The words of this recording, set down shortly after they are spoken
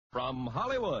From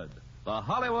Hollywood, the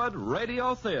Hollywood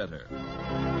Radio Theater.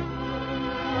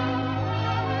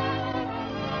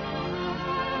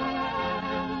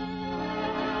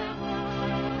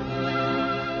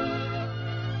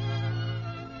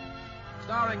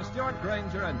 Starring Stuart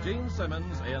Granger and Gene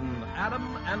Simmons in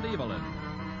Adam and Evelyn.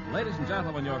 Ladies and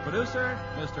gentlemen, your producer,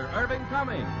 Mr. Irving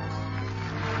Cummings.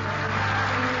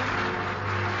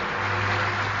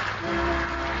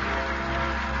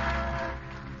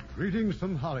 Greetings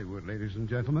from Hollywood, ladies and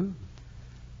gentlemen.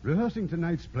 Rehearsing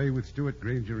tonight's play with Stuart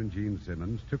Granger and Gene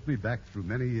Simmons took me back through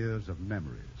many years of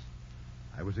memories.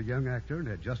 I was a young actor and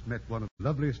had just met one of the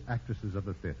loveliest actresses of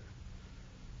the theater.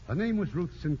 Her name was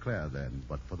Ruth Sinclair then,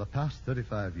 but for the past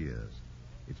 35 years,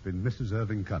 it's been Mrs.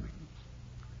 Irving Cummings.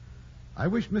 I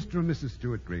wish Mr. and Mrs.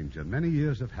 Stuart Granger many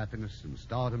years of happiness and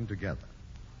stardom together,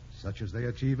 such as they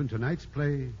achieve in tonight's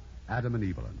play, Adam and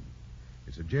Evelyn.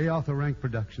 It's a J. Arthur Rank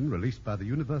production released by the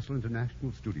Universal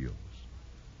International Studios.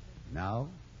 Now,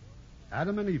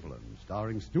 Adam and Evelyn,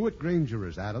 starring Stuart Granger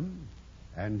as Adam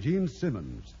and Gene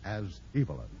Simmons as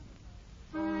Evelyn.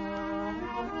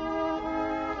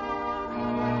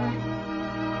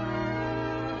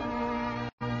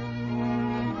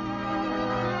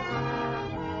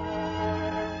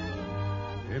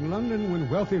 In London, when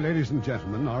wealthy ladies and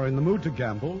gentlemen are in the mood to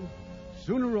gamble,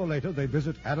 sooner or later they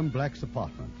visit Adam Black's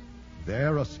apartment.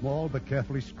 There, a small but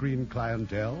carefully screened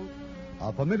clientele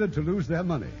are permitted to lose their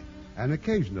money and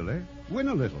occasionally win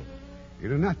a little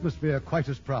in an atmosphere quite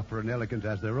as proper and elegant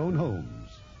as their own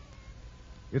homes.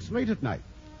 It's late at night,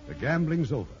 the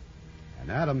gambling's over,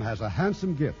 and Adam has a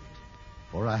handsome gift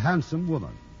for a handsome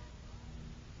woman.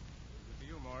 Good for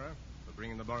you, Maura, for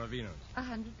bringing the Boravinos.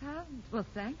 £100. Well,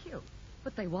 thank you.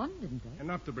 But they won, didn't they?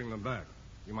 Enough to bring them back.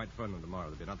 You might phone them tomorrow.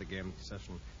 There'll be another game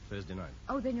session Thursday night.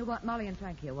 Oh, then you'll want Molly and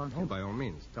Frank here, won't you? Oh, by all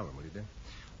means. Tell them, will you, dear?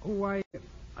 Oh,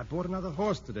 I bought another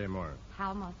horse today, Maura.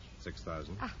 How much?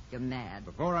 6,000. Ah, you're mad.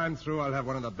 Before I'm through, I'll have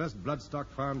one of the best bloodstock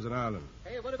farms in Ireland.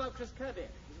 Hey, what about Chris Kirby?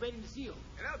 He's waiting to see you.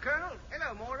 Hello, Colonel.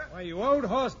 Hello, Maura. Why, you old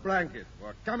horse blanket.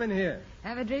 Well, come in here.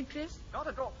 Have a drink, Chris? Not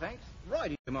a drop, thanks.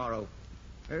 Riding tomorrow.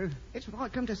 It's what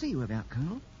I've come to see you about,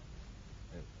 Colonel.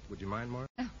 Would you mind, Maura?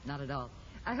 Oh, not at all.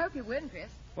 I hope you win, Chris.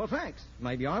 Well, thanks.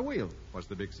 Maybe I will. What's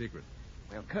the big secret?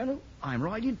 Well, Colonel, I'm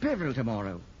riding Peveril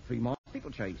tomorrow. 3 miles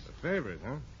steeplechase. A favorite,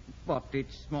 huh? But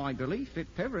it's my belief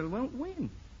that Peveril won't win.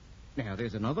 Now,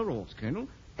 there's another horse, Colonel,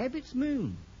 Abbott's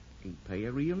Moon. He'd pay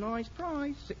a real nice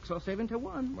price, 6 or 7 to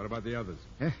 1. What about the others?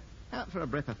 Out for a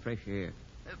breath of fresh air.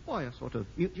 Why, a sort of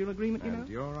mutual agreement, you know? And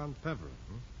you're on Peveril,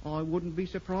 I wouldn't be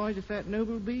surprised if that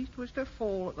noble beast was to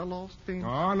fall at the last thing.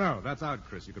 Oh, no, that's out,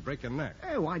 Chris. You could break your neck.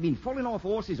 Oh, I've been falling off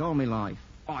horses all my life.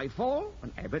 I fall,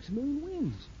 and Abbott's Moon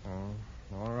wins. Oh,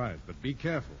 all right, but be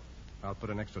careful. I'll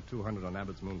put an extra 200 on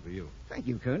Abbott's Moon for you. Thank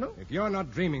you, Colonel. If you're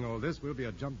not dreaming all this, we'll be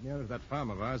a jump nearer to that farm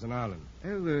of ours in Ireland.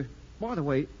 Oh, by the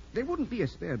way, there wouldn't be a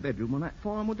spare bedroom on that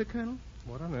farm, would there, Colonel?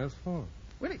 What on earth for?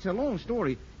 Well, it's a long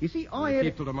story. You see, Will you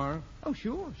keep till tomorrow? Oh,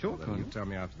 sure, Then Colonel. you tell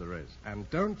me after the race. And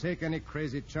don't take any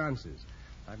crazy chances.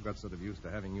 I've got sort of used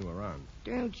to having you around.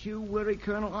 Don't you worry,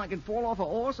 Colonel. I can fall off a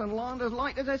horse and land as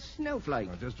light as a snowflake.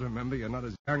 Now, just remember, you're not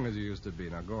as young as you used to be.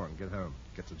 Now, go on, get home.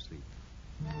 Get some sleep.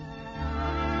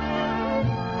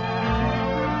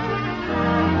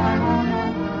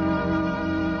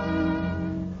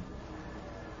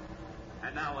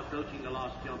 And now approaching the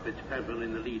last jump, it's Peveril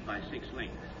in the lead by 6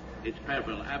 lengths. It's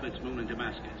Peveril, Abbott's Moon, and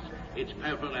Damascus. It's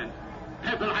Peveril and...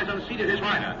 Peveril has unseated his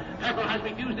rider. Peveril has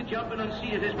refused to jump and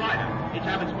unseated his rider. It's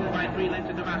Abbott's Moon by 3 lengths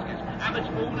and Damascus.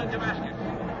 Abbott's Moon and Damascus.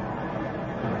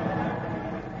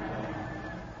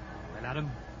 Well, Adam,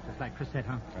 just like Chris said,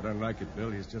 huh? I don't like it, Bill.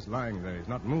 He's just lying there. He's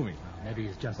not moving. Maybe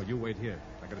he's just... Well, you wait here.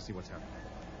 I gotta see what's happening.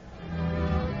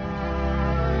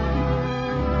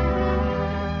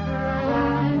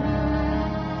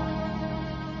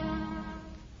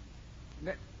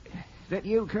 That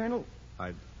you, Colonel?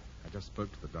 I just spoke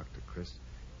to the doctor, Chris.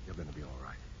 You're gonna be all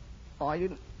right. I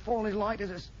didn't fall as light as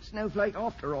a snowflake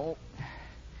after all.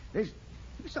 There's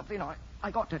something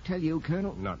I got to tell you,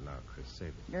 Colonel. Not now, Chris.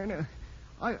 Save it. No.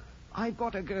 I've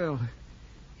got a girl.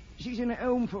 She's in a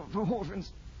home for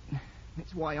orphans.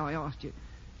 That's why I asked you.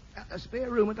 At the spare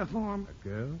room at the farm. A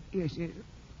girl? Yes.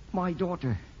 My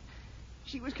daughter.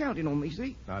 She was counting on me,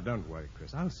 see? Now, don't worry,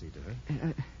 Chris. I'll see to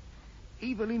her.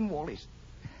 Evelyn Wallace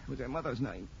was her mother's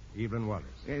name. Evelyn Wallace.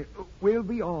 We'll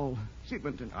be all.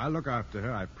 Sidmonton. I'll look after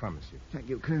her, I promise you. Thank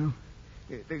you, Colonel.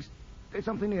 There's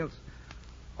something else.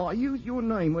 I used your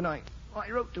name when I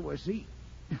wrote to her, see?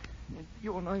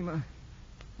 Your name,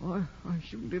 I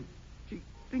shouldn't have. She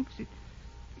thinks it.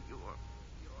 You're...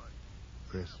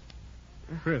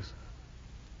 Chris.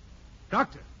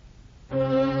 Doctor!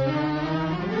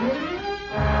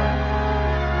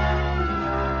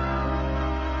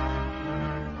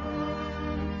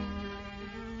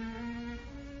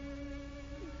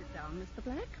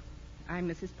 I'm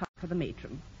Mrs. Parker, the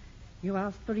matron. You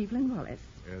asked for Evelyn Wallace.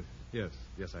 Yes,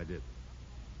 I did.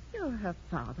 You're her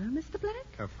father, Mr. Black?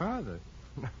 Her father?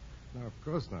 No, of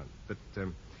course not. But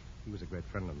he was a great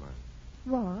friend of mine.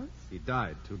 Was? He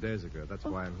died 2 days ago. That's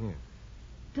why I'm here.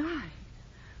 Died?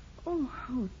 Oh,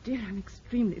 dear, I'm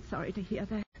extremely sorry to hear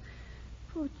that.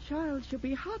 Poor child, she'll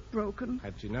be heartbroken.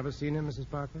 Had she never seen him, Mrs.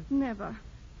 Parker? Never.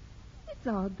 It's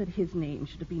odd that his name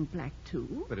should have been Black,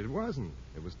 too. But it wasn't.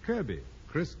 It was Kirby.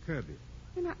 Chris Kirby.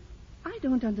 And I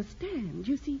don't understand.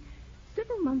 You see,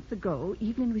 several months ago,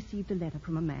 Evelyn received a letter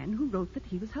from a man who wrote that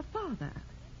he was her father.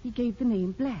 He gave the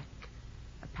name Black.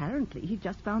 Apparently, he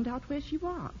just found out where she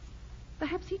was.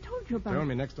 Perhaps he told you about it. Told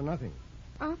me next to nothing.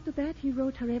 After that, he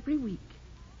wrote her every week.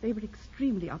 They were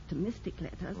extremely optimistic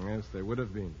letters. Yes, they would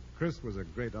have been. Chris was a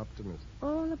great optimist.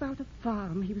 All about a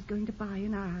farm he was going to buy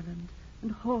in Ireland,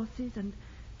 and horses, and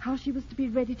how she was to be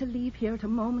ready to leave here at a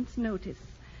moment's notice.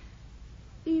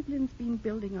 Evelyn's been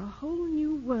building a whole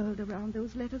new world around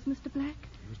those letters, Mr. Black.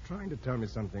 He was trying to tell me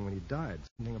something when he died.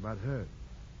 Something about her.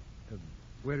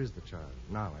 Where is the child?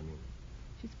 Now, I mean.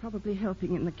 She's probably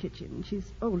helping in the kitchen. She's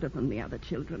older than the other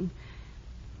children.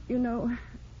 You know,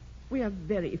 we are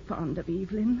very fond of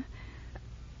Evelyn.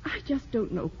 I just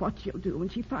don't know what she'll do when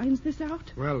she finds this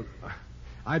out. Well,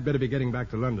 I'd better be getting back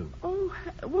to London. Oh,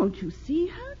 won't you see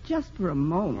her? Just for a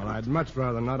moment. Well, I'd much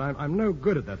rather not. I'm no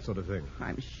good at that sort of thing.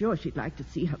 I'm sure she'd like to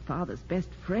see her father's best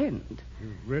friend.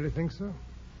 You really think so?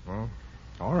 Well,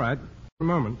 all right. A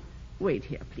moment. Wait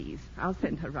here, please. I'll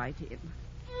send her right in.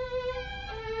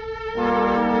 He's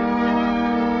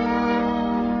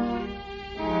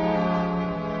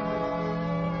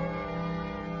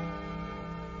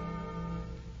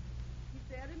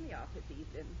there in the office,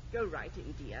 Evelyn. Go right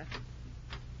in, dear.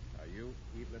 Are you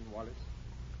Evelyn Wallace?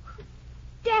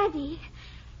 Daddy,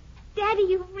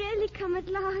 you really come at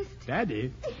last.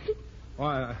 Daddy? Oh,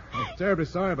 I'm terribly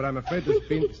sorry, but I'm afraid there's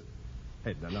been...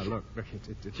 Hey, now, look,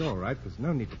 it's all right. There's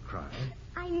no need to cry.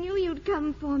 I knew you'd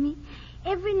come for me.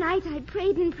 Every night I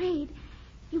prayed and prayed.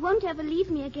 You won't ever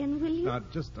leave me again, will you? Now,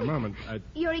 just a moment.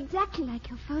 You're exactly like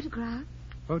your photograph.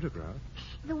 Photograph?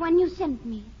 The one you sent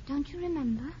me. Don't you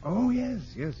remember? Oh,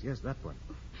 yes, that one.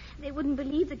 They wouldn't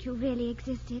believe that you really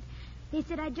existed. They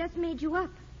said I just made you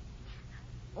up.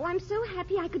 Oh, I'm so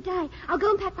happy I could die. I'll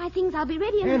go and pack my things. I'll be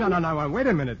ready. Hey, no. Wait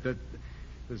a minute.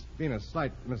 There's been a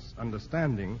slight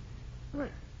misunderstanding. Well,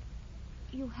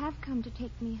 you have come to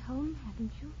take me home,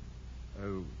 haven't you?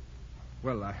 Oh,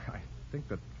 well, I think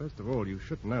that, first of all, you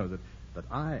should know that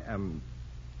I am...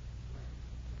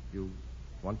 You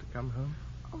want to come home?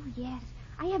 Oh, yes.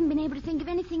 I haven't been able to think of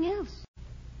anything else.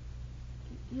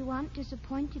 You aren't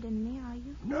disappointed in me, are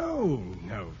you? No,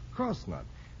 of course not.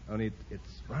 Only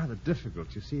it's rather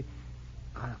difficult. You see,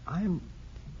 I'm...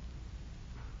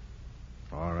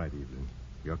 All right, Evelyn.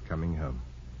 You're coming home.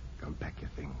 Go and pack your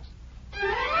things.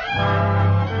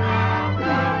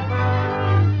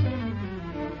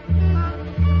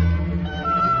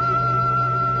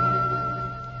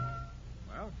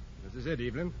 Well, this is it,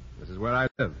 Evelyn. This is where I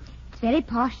live. It's very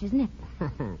posh, isn't it?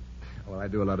 Well, I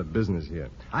do a lot of business here.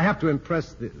 I have to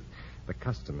impress the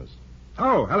customers.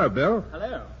 Oh, hello, Bill.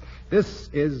 Hello. This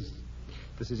is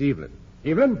Evelyn.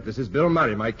 Evelyn, this is Bill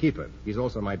Murray, my keeper. He's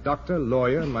also my doctor,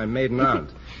 lawyer, and my maiden aunt.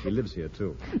 He lives here,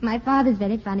 too. My father's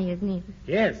very funny, isn't he?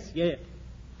 Yes.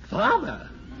 Father?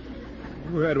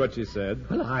 You heard what she said.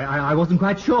 Well, I wasn't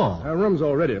quite sure. Her room's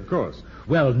all ready, of course.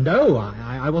 Well, no,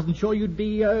 I wasn't sure you'd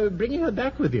be bringing her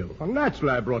back with you. Well,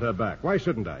 naturally I brought her back. Why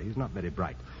shouldn't I? He's not very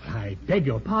bright. I beg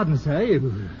your pardon, sir.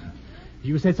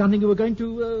 You said something you were going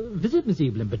to visit Miss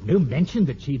Evelyn, but no mention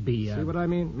that she'd be... See what I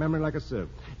mean? Memory like a sieve.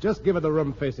 Just give her the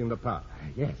room facing the park.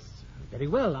 Yes. Very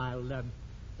well. I'll... Well,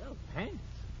 thanks.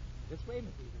 This way,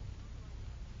 Miss Evelyn.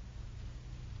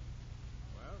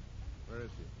 Well, where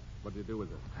is she? What do you do with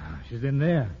her? She's in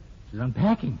there. She's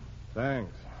unpacking.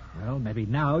 Thanks. Well, maybe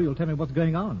now you'll tell me what's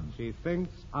going on. She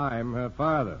thinks I'm her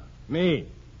father. Me.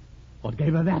 What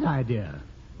gave her that idea?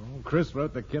 Well, Chris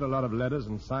wrote the kid a lot of letters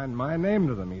and signed my name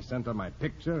to them. He sent her my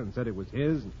picture and said it was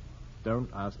his. Don't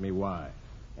ask me why.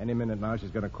 Any minute now she's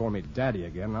going to call me Daddy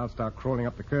again, and I'll start crawling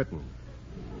up the curtain.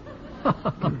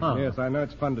 Yes, I know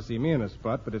it's fun to see me in a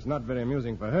spot, but it's not very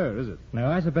amusing for her, is it? No,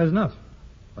 I suppose not.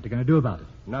 What are you going to do about it?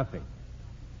 Nothing.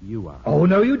 You are. Oh,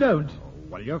 no, you don't.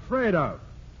 What are you afraid of?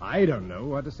 I don't know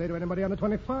what to say to anybody under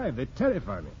 25. They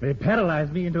terrify me. They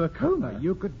paralyzed me into a coma. Now,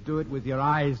 you could do it with your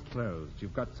eyes closed.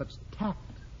 You've got such tact,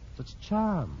 such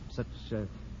charm, such,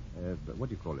 what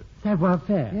do you call it?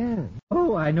 Savoir-faire. Yeah.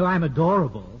 Oh, I know I'm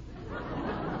adorable.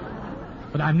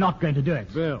 But I'm not going to do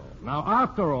it. Bill, now,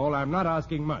 after all, I'm not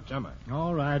asking much, am I?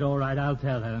 All right, I'll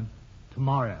tell her.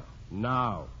 Tomorrow.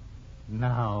 Now.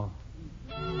 Now.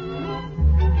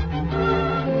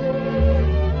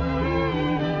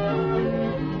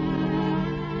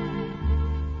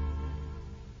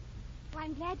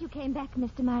 I'm glad you came back,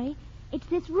 Mr. Murray. It's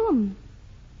this room.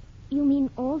 You mean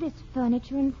all this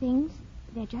furniture and things?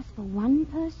 They're just for one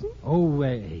person? Oh,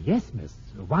 yes, miss.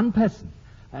 One person.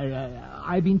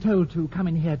 I've been told to come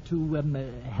in here to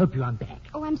help you unpack.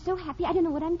 Oh, I'm so happy. I don't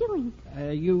know what I'm doing.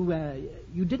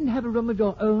 You didn't have a room of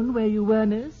your own where you were,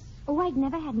 miss? Oh, I'd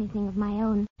never had anything of my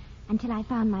own until I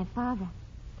found my father.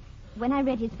 When I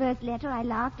read his first letter, I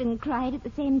laughed and cried at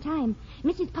the same time.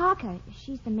 Mrs. Parker,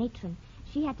 she's the matron,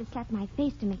 she had to slap my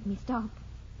face to make me stop.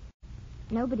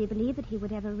 Nobody believed that he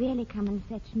would ever really come and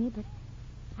fetch me, but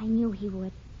I knew he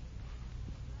would.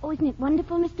 Oh, isn't it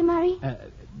wonderful, Mr. Murray?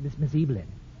 Miss Evelyn.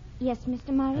 Yes, Mr.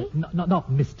 Murray?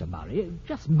 Not Mr. Murray,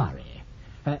 just Murray.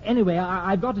 Anyway,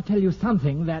 I've got to tell you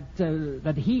something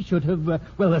that he should have,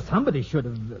 somebody should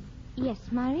have... Yes,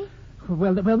 Murray?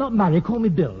 Well, not Murray. Call me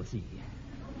Bill, see.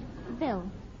 Bill?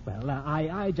 Well,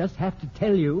 I just have to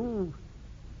tell you...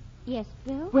 Yes,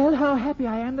 Bill? Well, how happy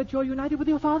I am that you're united with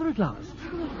your father at last.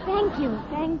 Thank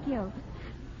you.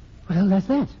 Well, that's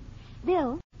that.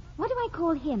 Bill, what do I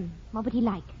call him? What would he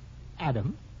like?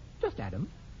 Adam. Just Adam.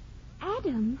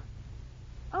 Adam?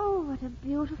 Oh, what a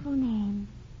beautiful name.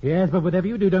 Yes, but whatever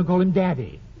you do, don't call him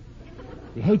Daddy.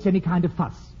 He hates any kind of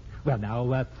fuss. Well, now,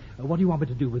 what do you want me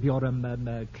to do with your,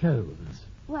 clothes?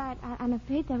 Well, I'm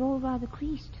afraid they're all rather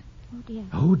creased. Oh, dear.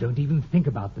 Oh, don't even think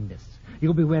about them, miss. You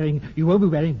won't be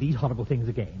wearing these horrible things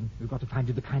again. We've got to find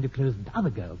you the kind of clothes that other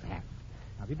girls have.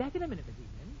 I'll be back in a minute, Miss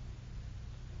Evelyn.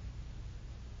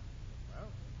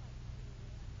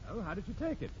 Well, how did you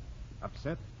take it?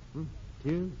 Upset?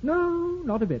 Tears? No,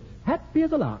 not a bit. Happy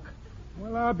as a lark.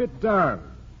 Well, I'll be darned.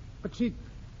 But she...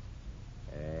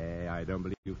 I don't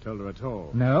believe you've told her at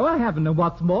all. No, I haven't. And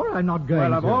what's more, I'm not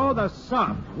going Well, to. of all the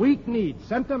soft, weak-kneed,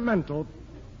 sentimental...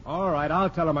 All right, I'll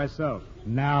tell her myself.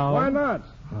 Now... Why not?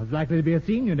 Well, there's likely to be a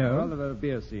scene, you know. Well, there'll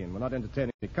be a scene. We're not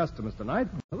entertaining any customers tonight.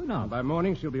 No, we're not. And by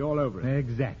morning, she'll be all over it.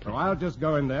 Exactly. So I'll just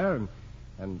go in there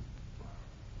and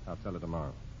I'll tell her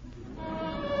tomorrow.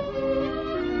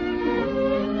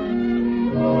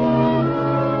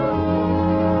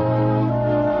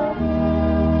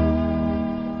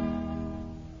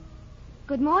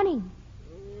 Good morning.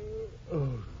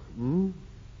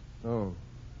 Oh,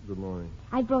 good morning.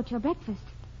 I brought your breakfast.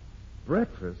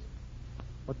 Breakfast?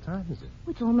 What time is it?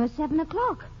 It's almost 7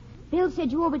 o'clock. Bill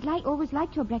said you always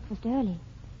liked your breakfast early.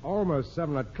 Almost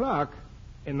 7 o'clock?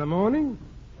 In the morning?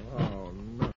 Oh,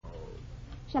 no.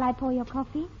 Shall I pour your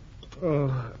coffee? Oh,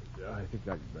 I think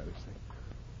I'd better say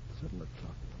 7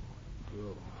 o'clock in the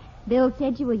morning. Oh. Bill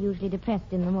said you were usually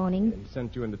depressed in the morning. And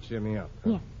sent you in to cheer me up.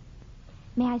 Huh? Yes.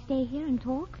 May I stay here and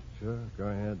talk? Sure, go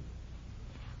ahead.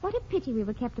 What a pity we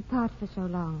were kept apart for so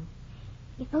long.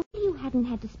 If only you hadn't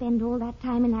had to spend all that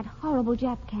time in that horrible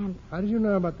Jap camp. How did you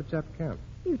know about the Jap camp?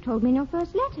 You told me in your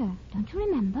first letter. Don't you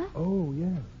remember? Oh,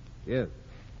 yes.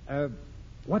 Yes.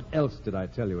 What else did I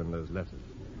tell you in those letters?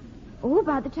 Oh,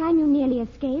 about the time you nearly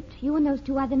escaped, you and those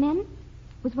 2 other men.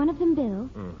 Was one of them Bill?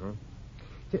 Mm-hmm.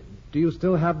 Do you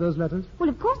still have those letters? Well,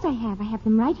 of course I have. I have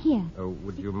them right here. Oh,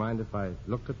 would you mind if I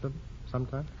looked at them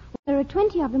sometime? There are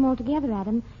 20 of them altogether,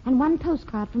 Adam, and 1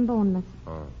 postcard from Bournemouth.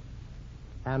 Oh.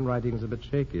 Handwriting's a bit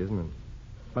shaky, isn't it?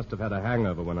 Must have had a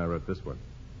hangover when I wrote this one.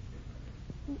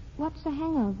 What's the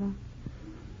hangover?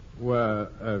 Well,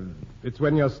 it's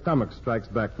when your stomach strikes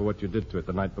back for what you did to it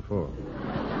the night before.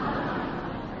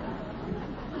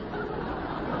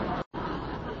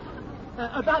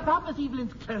 About Miss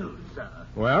Evelyn's clothes, sir.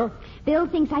 Well? Bill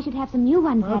thinks I should have some new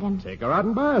ones, Adam. Take her out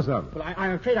and buy her some. Well,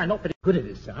 I'm afraid I'm not very good at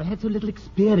it, sir. I had so little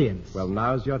experience. Well,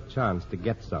 now's your chance to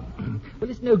get some.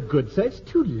 Well, it's no good, sir. It's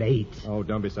too late. Oh,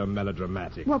 don't be so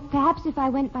melodramatic. Well, perhaps if I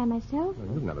went by myself.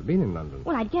 Well, you've never been in London.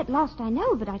 Well, I'd get lost, I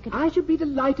know, but I could... I should be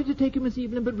delighted to take you, Miss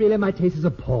Evelyn, but really my taste is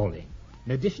appalling.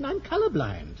 In addition, I'm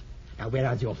colorblind. Now,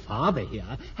 whereas your father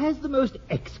here has the most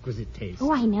exquisite taste.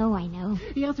 Oh, I know.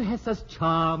 He also has such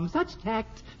charm, such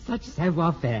tact, such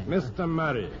savoir-faire. Mr.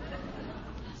 Murray.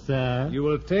 Sir? You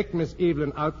will take Miss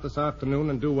Evelyn out this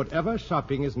afternoon and do whatever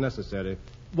shopping is necessary.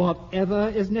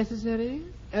 Whatever is necessary?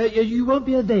 You won't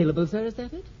be available, sir, is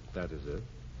that it? That is it.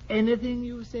 Anything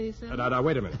you say, sir? Now,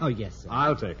 wait a minute. Oh, yes, sir.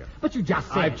 I'll take her. But you just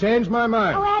said... I've changed my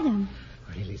mind. Oh, Adam.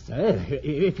 Really, sir?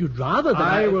 If you'd rather that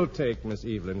I will take Miss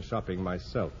Evelyn shopping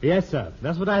myself. Yes, sir.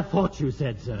 That's what I thought you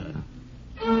said, sir.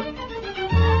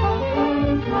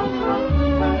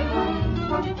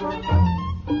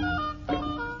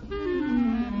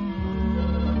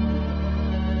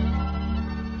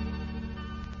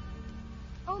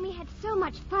 Oh, we had so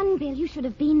much fun fun, Bill. You should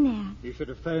have been there. You should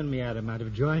have phoned me, Adam. I'd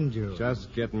have joined you.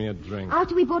 Just get me a drink.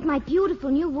 After we bought my beautiful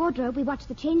new wardrobe, we watched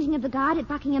the changing of the guard at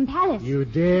Buckingham Palace. You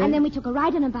did? And then we took a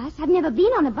ride on a bus. I've never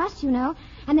been on a bus, you know.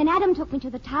 And then Adam took me to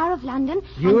the Tower of London.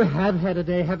 You have had a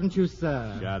day, haven't you,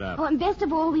 sir? Shut up. Oh, and best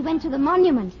of all, we went to the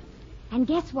monument. And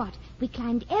guess what? We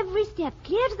climbed every step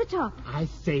clear to the top. I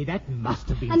say, that must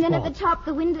have been And then at sport. the top,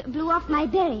 the wind blew off my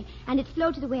berry, and it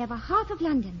floated away over half of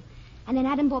London. And then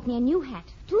Adam bought me a new hat,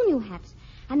 2 new hats.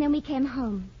 And then we came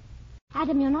home.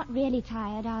 Adam, you're not really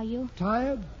tired, are you?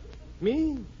 Tired?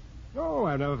 Me? No,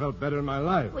 I've never felt better in my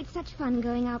life. Oh, it's such fun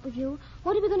going out with you.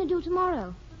 What are we going to do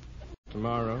tomorrow?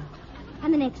 Tomorrow?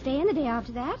 And the next day and the day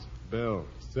after that? Bill,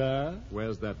 Sir?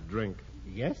 where's that drink?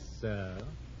 Yes, sir.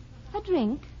 A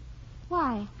drink?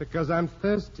 Why? Because I'm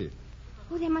thirsty.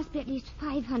 Oh, there must be at least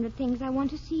 500 things I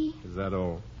want to see. Is that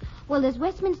all? Well, there's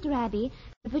Westminster Abbey,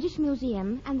 the British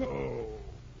Museum, and the...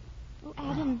 Oh,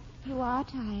 Adam, you are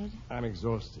tired. I'm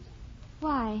exhausted.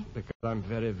 Why? Because I'm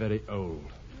very, very old.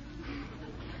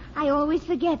 I always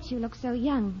forget you look so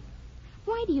young.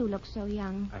 Why do you look so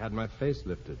young? I had my face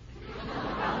lifted.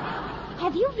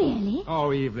 Have you really?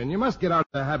 Oh, Evelyn, you must get out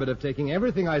of the habit of taking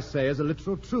everything I say as a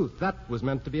literal truth. That was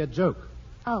meant to be a joke.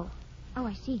 Oh,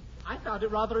 I see. I found it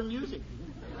rather amusing.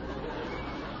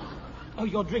 Oh,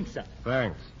 your drink, sir.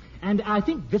 Thanks. And I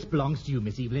think this belongs to you,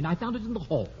 Miss Evelyn. I found it in the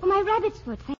hall. Oh, my rabbit's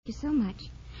foot. Thank you so much.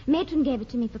 Matron gave it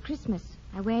to me for Christmas.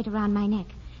 I wear it around my neck.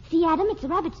 See, Adam, it's a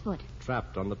rabbit's foot.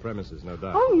 Trapped on the premises, no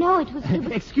doubt. Oh, no, it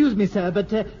was... Excuse me, sir, but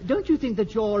don't you think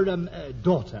that your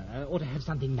daughter ought to have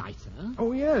something nicer?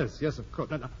 Oh, yes, of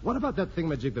course. Now, what about that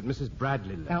thingamajig that Mrs.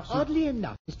 Bradley left? Now, oddly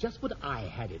enough, it's just what I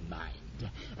had in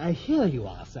mind. Here you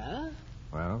are, sir.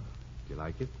 Well, do you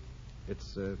like it?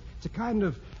 It's a kind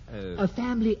of... A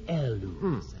family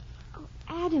heirloom, sir. Oh,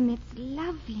 Adam, it's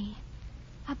lovely.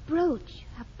 A brooch,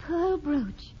 a pearl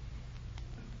brooch.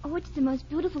 Oh, it's the most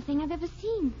beautiful thing I've ever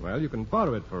seen. Well, you can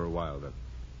borrow it for a while, then.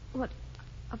 What?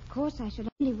 Of course, I should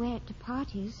only wear it to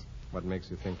parties. What makes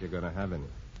you think you're going to have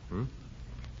any?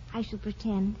 I shall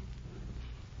pretend.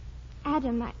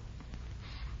 Adam,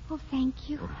 Oh, thank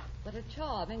you. What a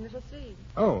charming little scene.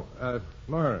 Oh,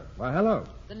 Moira. Why, hello.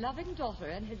 The loving daughter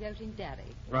and her doting daddy.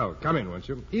 Well, come in, won't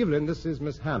you? Evelyn, this is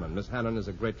Miss Hannon. Miss Hannon is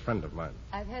a great friend of mine.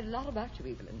 I've heard a lot about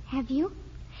you, Evelyn. Have you?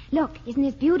 Look, isn't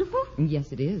this beautiful?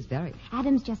 Yes, it is, very.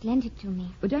 Adam's just lent it to me.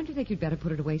 But don't you think you'd better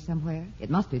put it away somewhere? It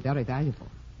must be very valuable.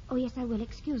 Oh, yes, I will.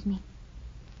 Excuse me.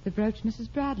 The brooch Mrs.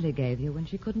 Bradley gave you when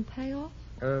she couldn't pay off?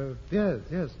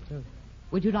 Yes.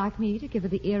 Would you like me to give her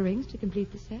the earrings to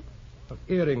complete the set? Well,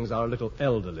 earrings are a little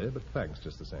elderly, but thanks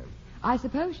just the same. I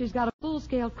suppose she's got a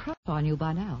full-scale crush on you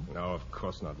by now. No, of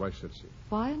course not. Why should she?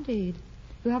 Why, indeed?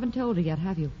 You haven't told her yet,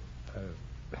 have you?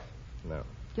 No.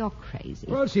 You're crazy.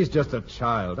 Well, she's just a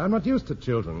child. I'm not used to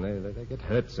children. They get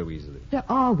hurt so easily. There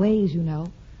are ways, you know.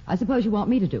 I suppose you want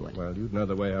me to do it. Well, you'd know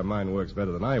the way her mind works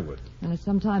better than I would. Well, it's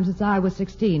sometimes since I was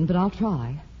 16, but I'll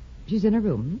try. She's in her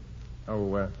room.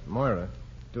 Oh, Moira,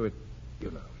 do it,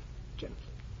 gently.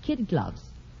 Kid gloves.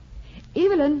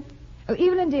 Evelyn. Oh,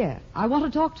 Evelyn, dear, I want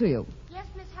to talk to you. Yes,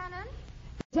 Miss Hannon?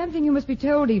 There's something you must be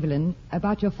told, Evelyn,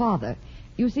 about your father.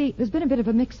 You see, there's been a bit of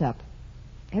a mix-up.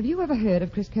 Have you ever heard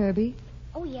of Chris Kirby?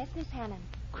 Oh, yes, Miss Hannon.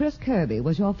 Chris Kirby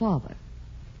was your father.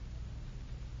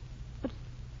 But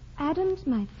Adam's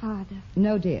my father.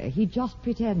 No, dear, he just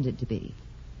pretended to be.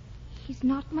 He's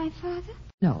not my father?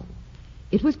 No.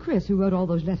 It was Chris who wrote all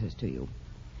those letters to you.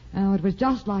 Oh, it was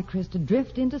just like Chris to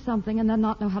drift into something and then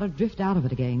not know how to drift out of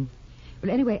it again.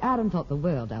 Well, anyway, Adam thought the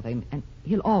world of him, and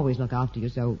he'll always look after you,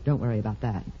 so don't worry about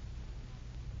that.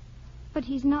 But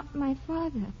he's not my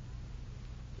father.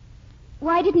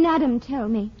 Why didn't Adam tell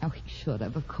me? Oh, he should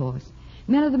have, of course.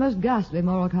 Men are the most ghastly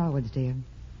moral cowards, dear.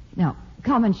 Now,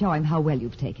 come and show him how well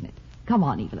you've taken it. Come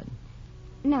on, Evelyn.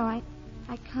 No, I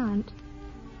can't.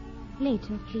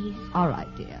 Later, please. All right,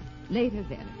 dear. Later,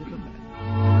 then, if you prefer.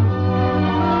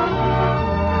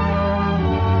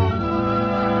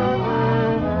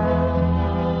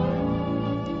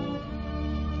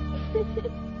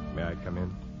 May I come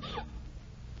in?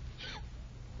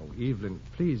 Oh, Evelyn,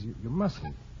 please, you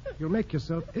mustn't. You'll make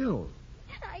yourself ill.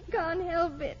 I can't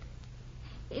help it.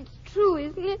 It's true,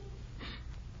 isn't it?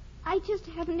 I just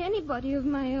haven't anybody of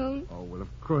my own. Oh, well,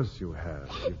 of course you have.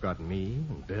 You've got me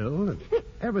and Bill, and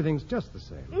everything's just the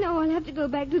same. No, I'll have to go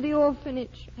back to the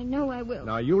orphanage. I know I will.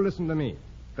 Now, you listen to me.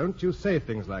 Don't you say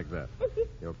things like that.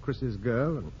 You're Chris's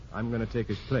girl, and I'm going to take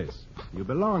his place. You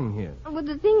belong here. Well,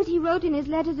 the things he wrote in his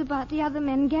letters about the other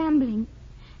men gambling.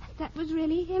 That was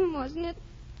really him, wasn't it?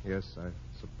 Yes, I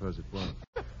suppose it was.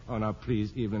 Oh, now,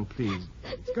 please, Evelyn, please.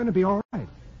 It's going to be all right.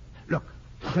 Look,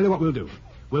 I'll tell you what we'll do.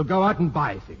 We'll go out and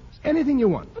buy things. Anything you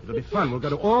want. It'll be fun. We'll go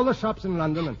to all the shops in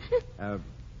London and...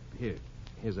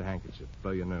 Here's a handkerchief.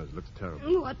 Blow your nose. It looks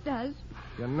terrible. What does?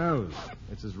 Your nose.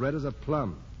 It's as red as a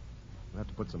plum. We'll have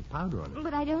to put some powder on it.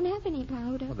 But I don't have any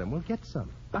powder. Well, then we'll get some.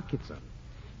 Buckets of it.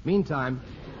 Meantime,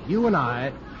 you and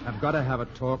I have got to have a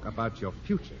talk about your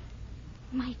future.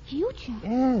 My future?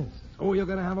 Yes. Oh, you're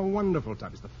going to have a wonderful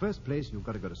time. It's the first place you've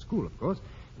got to go to school, of course,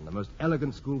 and the most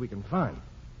elegant school we can find.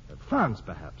 France,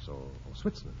 perhaps, or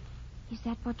Switzerland. Is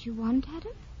that what you want,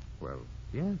 Adam? Well,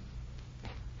 yes.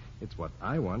 It's what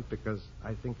I want because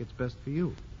I think it's best for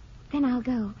you. Then I'll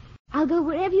go. I'll go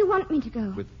wherever you want me to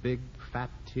go. With big, fat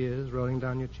tears rolling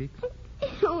down your cheeks?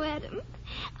 Oh, Adam,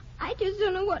 I just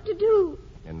don't know what to do.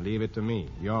 And leave it to me.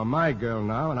 You're my girl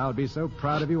now, and I'll be so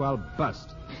proud of you I'll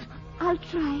bust. I'll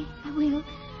try. I will.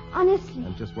 Honestly.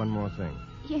 And just one more thing.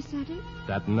 Yes, Adam?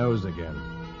 That nose again.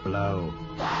 Blow.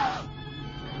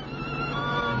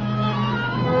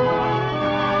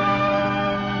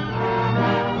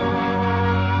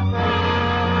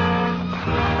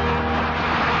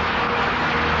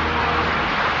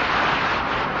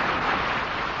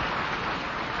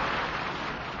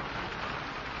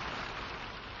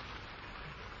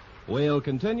 We'll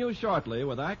continue shortly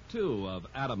with Act Two of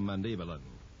Adam and Evelyn.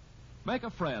 Make a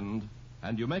friend,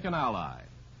 and you make an ally.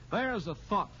 There's a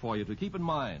thought for you to keep in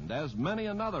mind, as many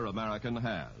another American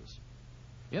has.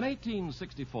 In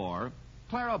 1864,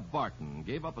 Clara Barton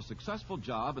gave up a successful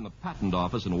job in the patent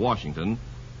office in Washington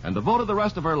and devoted the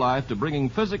rest of her life to bringing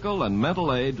physical and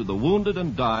mental aid to the wounded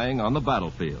and dying on the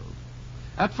battlefield.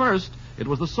 At first, it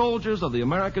was the soldiers of the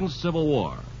American Civil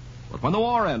War. But when the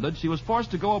war ended, she was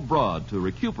forced to go abroad to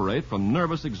recuperate from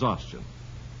nervous exhaustion.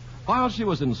 While she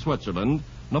was in Switzerland,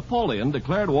 Napoleon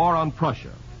declared war on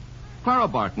Prussia. Clara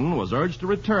Barton was urged to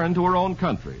return to her own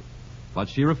country, but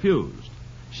she refused.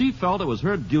 She felt it was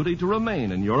her duty to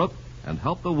remain in Europe and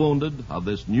help the wounded of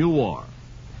this new war.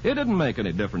 It didn't make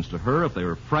any difference to her if they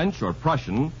were French or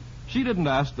Prussian. She didn't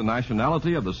ask the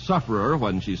nationality of the sufferer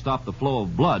when she stopped the flow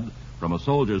of blood from a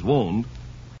soldier's wound.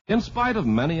 In spite of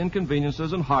many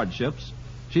inconveniences and hardships,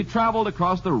 she traveled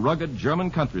across the rugged German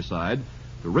countryside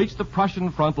to reach the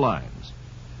Prussian front lines.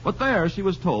 But there she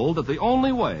was told that the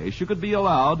only way she could be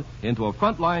allowed into a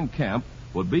frontline camp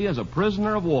would be as a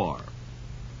prisoner of war.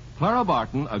 Clara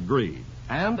Barton agreed,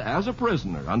 and as a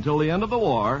prisoner until the end of the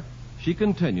war, she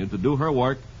continued to do her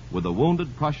work with the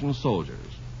wounded Prussian soldiers.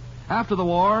 After the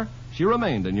war, she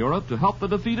remained in Europe to help the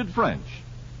defeated French.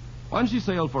 When she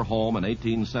sailed for home in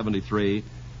 1873,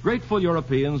 grateful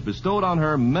Europeans bestowed on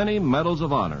her many medals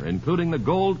of honor, including the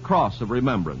Gold Cross of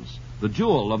Remembrance, the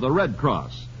Jewel of the Red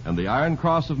Cross, and the Iron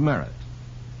Cross of Merit.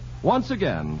 Once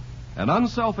again, an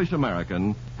unselfish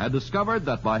American had discovered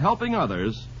that by helping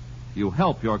others, you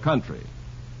help your country.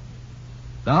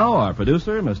 Now, our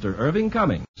producer, Mr. Irving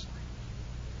Cummings.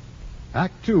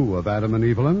 Act Two of Adam and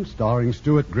Evelyn, starring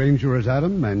Stuart Granger as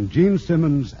Adam and Gene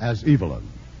Simmons as Evelyn.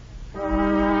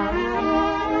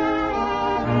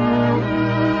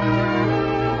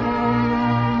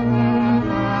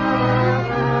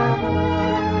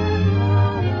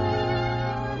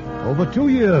 Over 2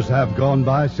 years have gone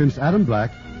by since Adam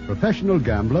Black, professional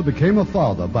gambler, became a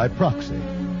father by proxy.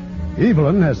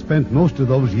 Evelyn has spent most of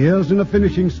those years in a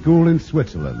finishing school in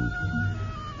Switzerland.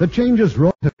 The changes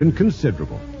wrought have been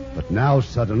considerable, but now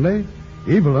suddenly,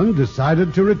 Evelyn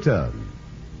decided to return.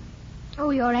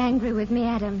 Oh, you're angry with me,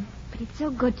 Adam. But it's so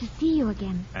good to see you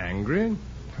again. Angry?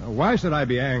 Why should I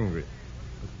be angry?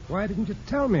 Why didn't you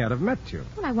tell me I'd have met you?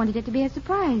 Well, I wanted it to be a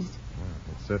surprise. Well,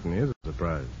 it certainly is a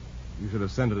surprise. You should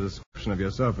have sent a description of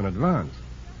yourself in advance.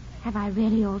 Have I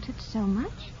really altered so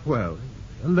much? Well,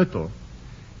 a little.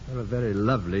 You're a very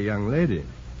lovely young lady.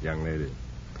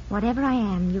 Whatever I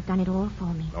am, you've done it all for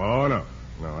me. Oh, no.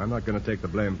 No, I'm not going to take the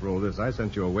blame for all this. I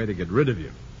sent you away to get rid of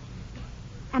you.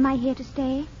 Am I here to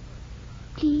stay?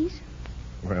 Please?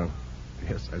 Well,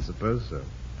 yes, I suppose so.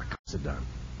 Sit down.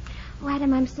 Oh,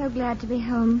 Adam, I'm so glad to be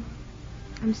home.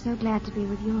 I'm so glad to be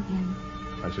with you again.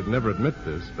 I should never admit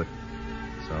this, but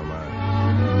so am I.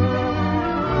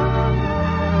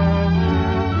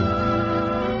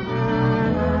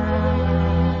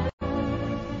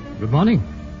 Good morning.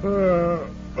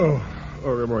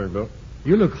 Good morning, Bill.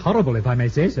 You look horrible, if I may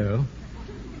say so.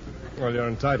 Well, you're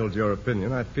entitled to your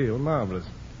opinion. I feel marvelous.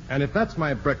 And if that's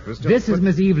my breakfast... This is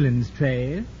Miss Evelyn's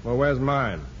tray. Well, where's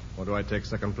mine? Or do I take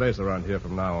second place around here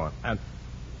from now on? And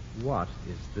what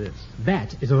is this?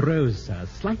 That is a rose, sir,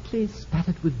 slightly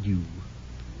spattered with dew.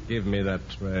 Give me that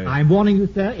tray. I'm warning you,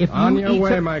 sir, if on you your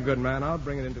way, so... my good man. I'll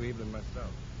bring it into Evelyn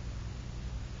myself.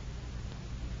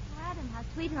 Oh, Adam, how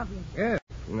sweet of you. Yes.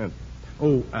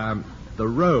 The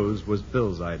rose was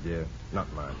Bill's idea,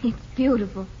 not mine. It's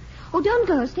beautiful. Oh, don't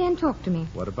go. Stay and talk to me.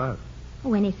 What about?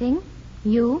 Oh, anything.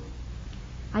 You?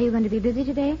 Are you going to be busy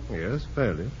today? Yes,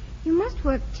 fairly. You must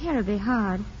work terribly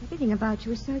hard. Everything about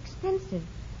you is so expensive.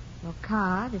 Your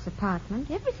car, this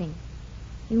apartment, everything.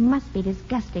 You must be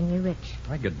disgustingly rich.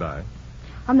 I get by.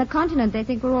 On the continent, they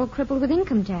think we're all crippled with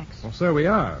income tax. Well, so we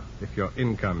are, if your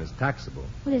income is taxable.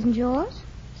 Well, isn't yours?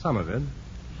 Some of it.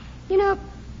 You know,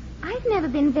 I've never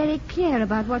been very clear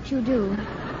about what you do.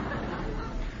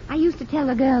 I used to tell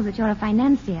the girls that you're a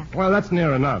financier. Well, that's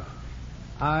near enough.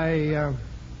 I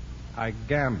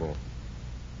gamble.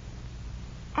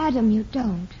 Adam, you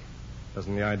don't.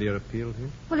 Doesn't the idea appeal to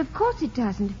you? Well, of course it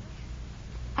doesn't.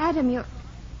 Adam, you're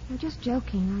just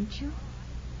joking, aren't you?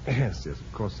 Yes, of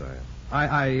course I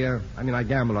am. I mean, I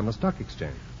gamble on the stock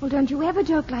exchange. Well, don't you ever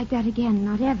joke like that again,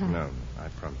 not ever. No, I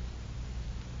promise.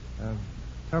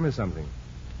 Tell me something.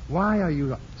 Why are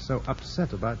you so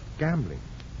upset about gambling?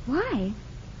 Why?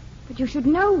 But you should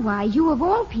know why, you of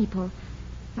all people.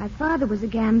 My father was a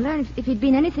gambler, and if he'd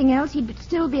been anything else, he'd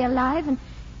still be alive, and...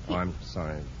 Oh, I'm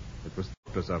sorry. It was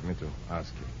thoughtless of me to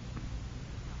ask you.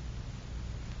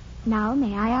 Now,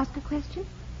 may I ask a question?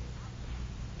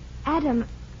 Adam,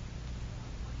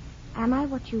 am I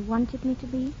what you wanted me to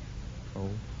be? Oh,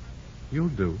 you'll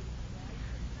do.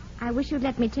 I wish you'd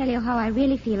let me tell you how I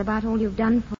really feel about all you've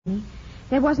done for me.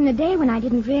 There wasn't a day when I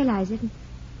didn't realize it,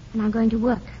 and I'm going to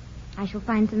work. I shall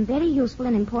find some very useful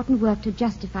and important work to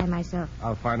justify myself.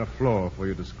 I'll find a floor for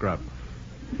you to scrub.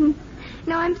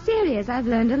 No, I'm serious. I've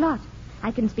learned a lot.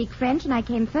 I can speak French, and I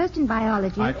came first in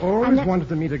biology. I always wanted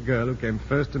to meet a girl who came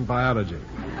first in biology.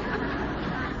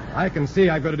 I can see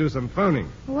I've got to do some phoning.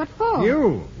 What for?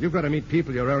 You've got to meet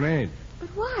people your own age. But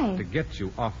why? To get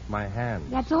you off my hands.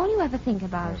 That's all you ever think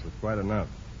about. Yes, that's quite enough.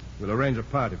 We'll arrange a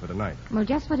party for tonight. Well,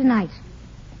 just for tonight.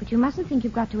 But you mustn't think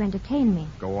you've got to entertain me.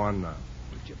 Go on now.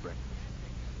 Get your breakfast.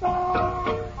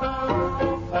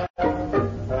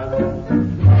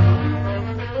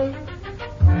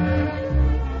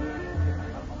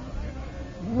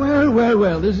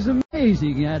 Well, this is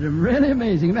amazing, Adam. Really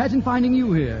amazing. Imagine finding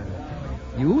you here.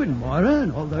 You and Moira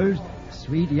and all those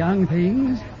sweet young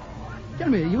things. Tell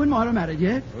me, are you and Moira married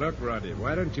yet? Look, Roddy,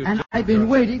 why don't you... And I've been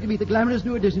waiting to be the glamorous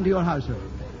new addition to your household.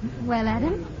 Well,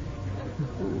 Adam?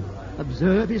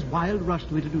 Observe his wild rush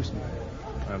to introduce me.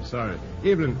 I'm sorry.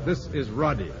 Evelyn, this is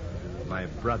Roddy, my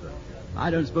brother. I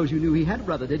don't suppose you knew he had a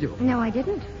brother, did you? No, I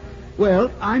didn't.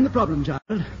 Well, I'm the problem child.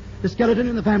 The skeleton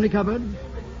in the family cupboard.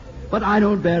 But I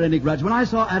don't bear any grudge. When I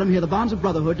saw Adam here, the bonds of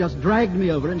brotherhood just dragged me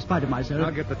over in spite of myself.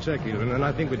 I'll get the check, Evelyn, and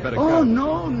I think we'd better go. Oh,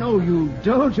 no, you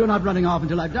don't. You're not running off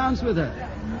until I've danced with her.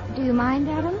 Do you mind,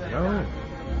 Adam? No,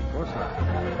 of course not.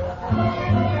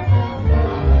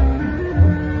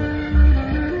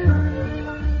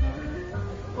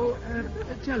 Oh,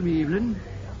 tell me, Evelyn,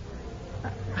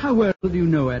 how well do you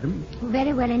know Adam?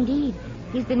 Very well indeed.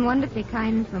 He's been wonderfully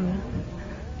kind for me.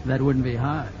 That wouldn't be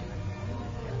hard.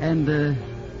 And,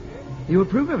 you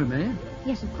approve of him, eh?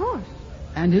 Yes, of course.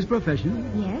 And his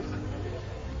profession? Yes.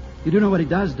 You do know what he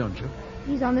does, don't you?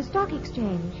 He's on the stock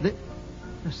exchange.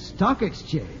 The stock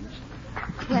exchange?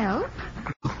 Well?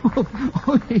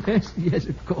 Oh, yes,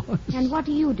 of course. And what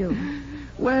do you do?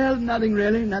 Well, nothing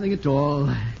really, nothing at all.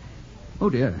 Oh,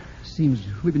 dear. Seems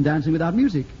we've been dancing without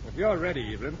music. If you're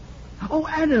ready, Evelyn. Oh,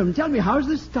 Adam, tell me, how's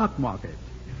the stock market?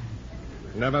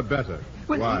 Never better.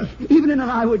 Well, Why? Evelyn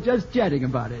and I were just chatting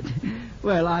about it.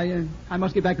 Well, I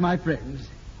must get back to my friends.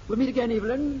 We'll meet again,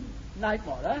 Evelyn. Night,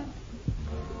 Moira.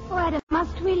 Oh, Adam,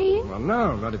 must we leave? Well,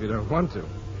 no, not if you don't want to.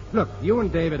 Look, you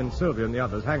and David and Sylvia and the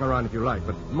others hang around if you like,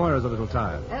 but Moira's a little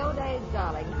tired. Oh, days,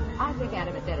 darling. I think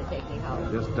Adam had better take me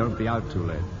home. Just don't be out too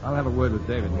late. I'll have a word with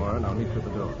David, Moira, and I'll meet you at the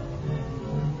door.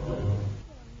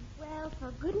 Well,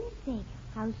 for goodness sake,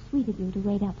 how sweet of you to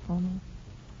wait up for me.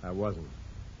 I wasn't.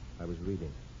 I was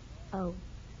reading. Oh.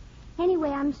 Anyway,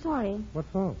 I'm sorry. What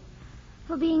for?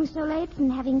 For being so late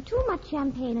and having too much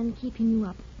champagne and keeping you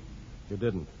up. You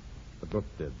didn't. The book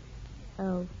did.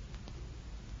 Oh.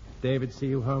 David see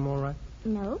you home all right?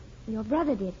 No, your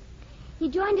brother did. He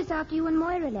joined us after you and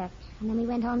Moira left, and then we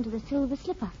went on to the Silver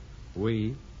Slipper.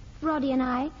 We? Roddy and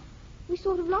I. We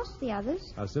sort of lost the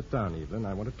others. I'll sit down, Evelyn.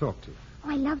 I want to talk to you. Oh,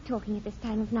 I love talking at this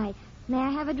time of night. May I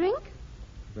have a drink?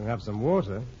 You can have some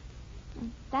water.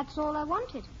 That's all I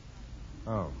wanted.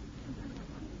 Oh.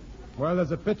 Well,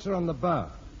 there's a pitcher on the bar.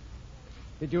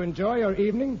 Did you enjoy your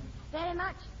evening? Very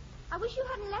much. I wish you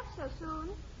hadn't left so soon.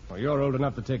 Well, you're old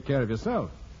enough to take care of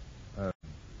yourself.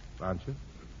 Aren't you?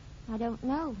 I don't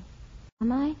know.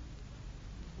 Am I?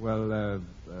 Well,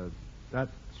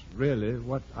 that's really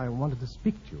what I wanted to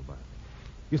speak to you about.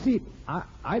 You see,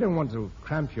 I don't want to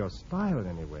cramp your style in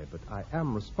any way, but I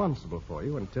am responsible for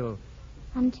you until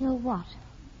Until what?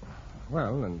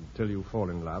 Well, until you fall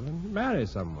in love and marry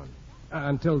someone.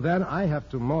 Until then, I have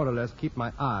to more or less keep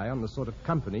my eye on the sort of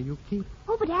company you keep.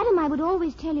 Oh, but Adam, I would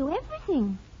always tell you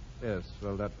everything. Yes,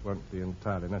 well, that won't be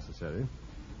entirely necessary.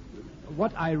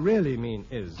 What I really mean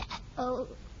is... Oh,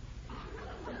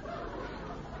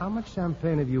 How much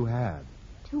champagne have you had?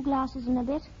 2 glasses and a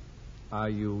bit. Are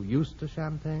you used to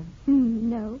champagne?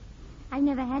 No, I've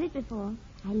never had it before.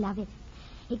 I love it.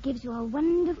 It gives you a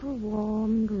wonderful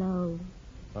warm glow.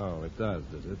 Oh, it does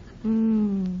it?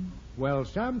 Mmm. Well,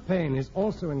 champagne is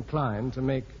also inclined to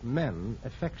make men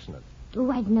affectionate.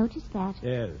 Oh, I've noticed that.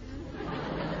 Yes.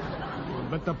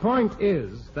 But the point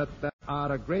is that there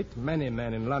are a great many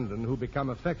men in London who become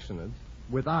affectionate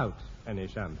without any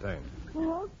champagne.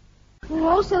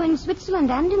 Also in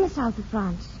Switzerland and in the south of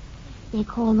France. They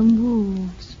call them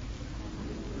wolves.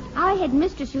 Our head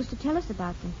mistress used to tell us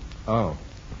about them. Oh,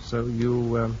 so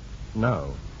you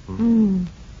know?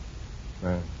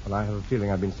 Well, I have a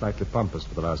feeling I've been slightly pompous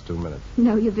for the last 2 minutes.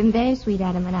 No, you've been very sweet,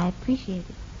 Adam, and I appreciate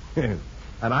it.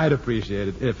 And I'd appreciate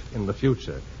it if, in the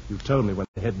future, you told me when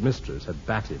the head mistress had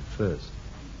batted first.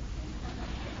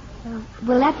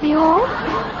 Will that be all?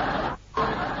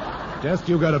 Just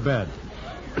you go to bed.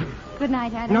 Good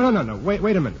night, Adam. No.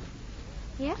 Wait a minute.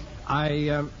 Yes?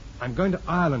 I'm going to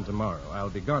Ireland tomorrow. I'll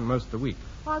be gone most of the week.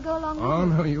 I'll go along with Oh, you.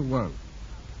 no, you won't.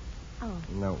 Oh.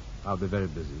 No, I'll be very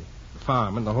busy. The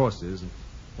farm and the horses. And,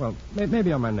 well,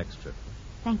 maybe on my next trip.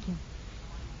 Thank you.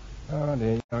 Oh,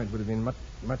 dear. It would have been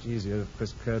much easier if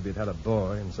Chris Kirby had had a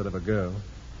boy instead of a girl.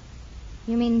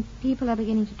 You mean people are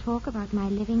beginning to talk about my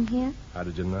living here? How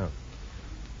did you know?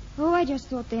 Oh, I just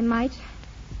thought they might.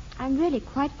 I'm really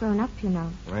quite grown up, you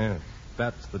know. Yeah,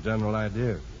 that's the general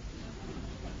idea.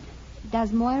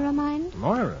 Does Moira mind?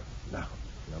 Moira? No,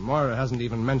 Moira hasn't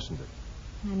even mentioned it.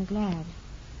 I'm glad.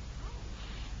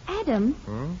 Adam,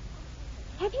 Hmm?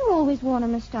 have you always worn a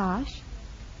moustache?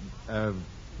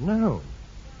 No.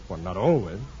 Well, not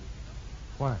always.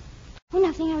 Why? Oh,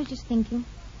 nothing. I was just thinking.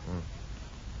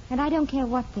 And I don't care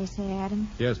what they say, Adam.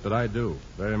 Yes, but I do.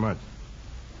 Very much.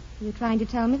 Are you trying to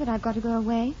tell me that I've got to go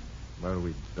away? Well,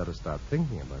 we'd better start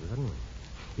thinking about it, hadn't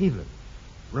we? Evelyn,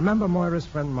 remember Moira's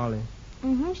friend Molly?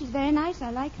 Mm-hmm. She's very nice.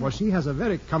 I like her. Well, she has a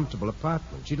very comfortable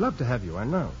apartment. She'd love to have you, I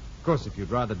know. Of course, if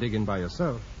you'd rather dig in by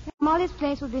yourself. Molly's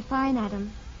place would be fine,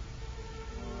 Adam.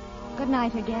 Good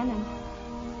night again, and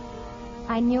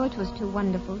I knew it was too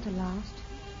wonderful to last.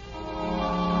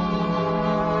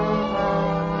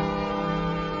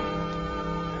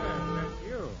 That's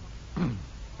you.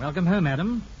 Welcome home,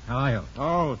 Adam. How are you?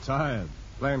 Oh, tired.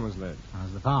 Plane was late.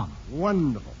 How's the farm?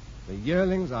 Wonderful. The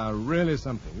yearlings are really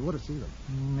something. You ought to see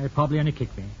them. They probably only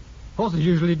kick me. Horses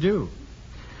usually do.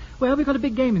 Well, we've got a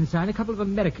big game inside. A couple of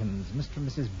Americans, Mr. and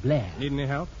Mrs. Blair. Need any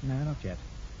help? No, not yet.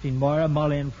 Between Moira,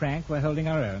 Molly, and Frank, we're holding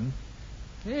our own.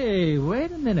 Hey,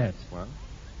 wait a minute. What?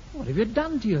 What have you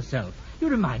done to yourself? You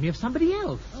remind me of somebody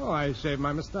else. Oh, I shaved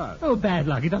my moustache. Oh, bad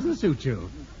luck. It doesn't suit you.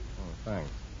 Oh, thanks.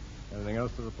 Anything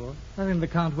else to report? Nothing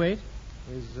that can't wait.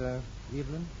 Is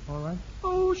Evelyn all right?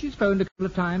 Oh, she's phoned a couple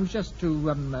of times just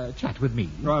to chat with me.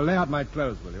 Well, lay out my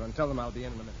clothes, will you, and tell them I'll be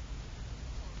in a minute.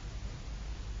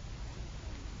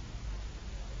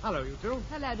 Hello, you two.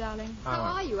 Hello, darling. How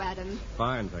are you, Adam?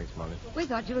 Fine, thanks, Molly. We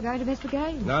thought you were going to miss the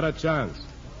game. Not a chance.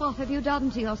 What have you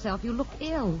done to yourself? You look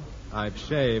ill. I've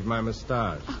shaved my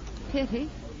moustache. Pity.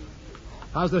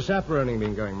 How's the chaperoning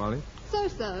been going, Molly?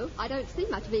 So. I don't see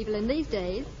much of Evelyn these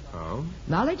days. Oh?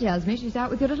 Molly tells me she's out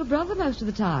with your little brother most of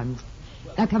the time.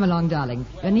 Now, come along, darling.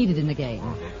 You're needed in the game.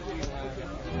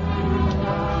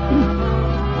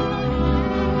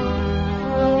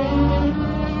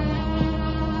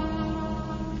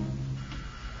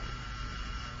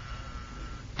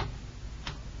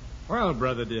 Well,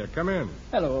 brother dear, come in.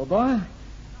 Hello, old boy.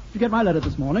 Did you get my letter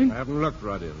this morning? I haven't looked,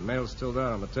 Roddy. The mail's still there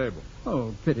on the table.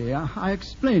 Oh, pity. I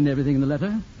explained everything in the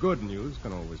letter. Good news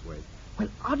can always wait. Well,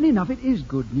 oddly enough, it is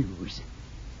good news.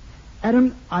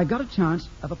 Adam, I got a chance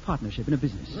of a partnership in a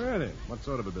business. Really? What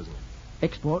sort of a business?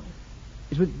 Export.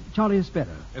 It's with Charlie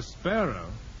Espero. Espero?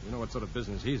 You know what sort of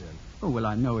business he's in. Oh, well,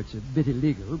 I know it's a bit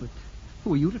illegal, but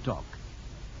who are you to talk?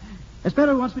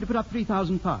 Espero wants me to put up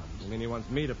 £3,000. You mean he wants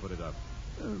me to put it up?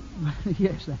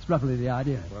 Yes, that's roughly the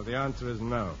idea. Well, the answer is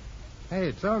no.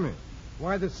 Hey, tell me,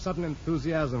 why this sudden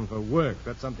enthusiasm for work?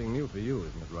 That's something new for you,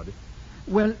 isn't it, Roddy?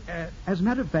 Well, as a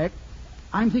matter of fact,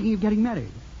 I'm thinking of getting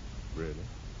married. Really?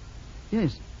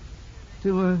 Yes.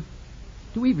 To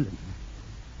Evelyn.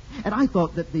 And I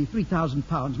thought that the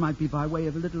 £3,000 might be by way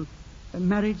of a little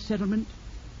marriage settlement.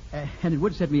 And it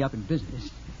would set me up in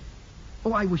business.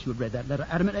 Oh, I wish you had read that letter,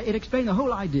 Adam. It explained the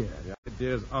whole idea. The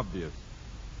idea's obvious.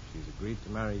 She's agreed to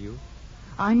marry you.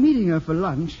 I'm meeting her for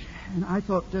lunch, and I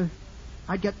thought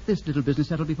I'd get this little business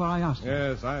settled before I asked her.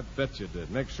 Yes, I bet you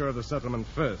did. Make sure of the settlement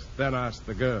first, then ask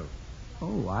the girl.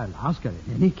 Oh, I'll ask her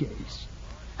in any case.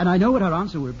 And I know what her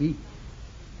answer will be.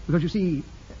 Because, you see,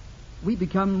 we've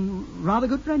become rather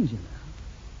good friends, you know.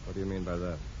 What do you mean by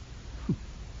that?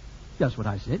 Just what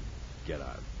I said. Get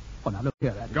out. Oh, now look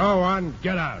here, Adam. Go on,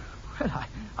 get out. Well,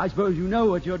 I suppose you know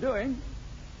what you're doing.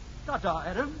 Ta-ta,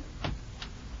 Adam.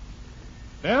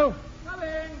 Bill? Come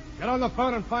in. Get on the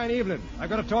phone and find Evelyn. I've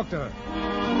got to talk to her.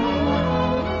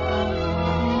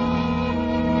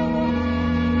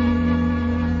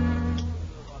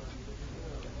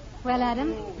 Well,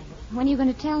 Adam, when are you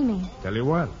going to tell me? Tell you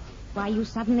what? Why you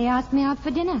suddenly asked me out for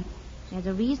dinner. There's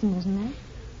a reason, isn't there?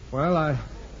 Well,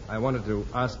 I wanted to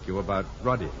ask you about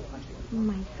Roddy.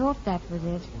 I thought that was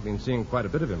it. You've been seeing quite a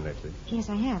bit of him lately. Yes,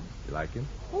 I have. You like him?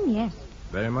 Oh, yes.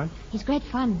 Very much? He's great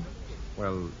fun.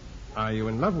 Well, are you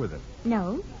in love with him?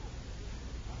 No.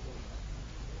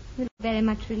 You look very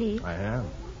much relieved. I am.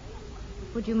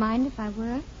 Would you mind if I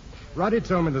were? Roddy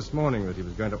told me this morning that he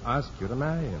was going to ask you to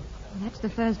marry him. Well, that's the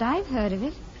first I've heard of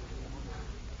it.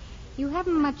 You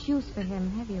haven't much use for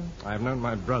him, have you? I've known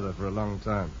my brother for a long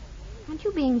time. Aren't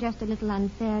you being just a little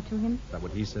unfair to him? Is that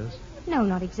what he says? No,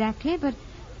 not exactly, but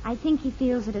I think he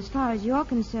feels that as far as you're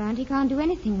concerned, he can't do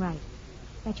anything right.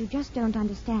 That you just don't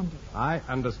understand it. I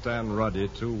understand Roddy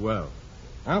too well.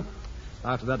 Well,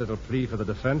 after that little plea for the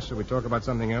defense, shall we talk about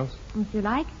something else? If you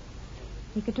like.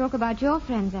 We could talk about your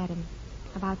friends, Adam.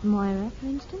 About Moira, for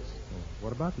instance.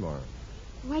 What about Moira?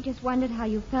 Oh, I just wondered how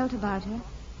you felt about her.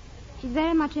 She's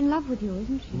very much in love with you,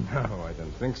 isn't she? No, I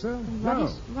don't think so.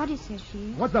 Roddy says she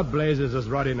is. What the blazes does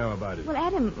Roddy know about it? Well,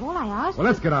 Adam, all I asked... Well,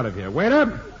 let's get out of here.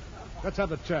 Waiter! Let's have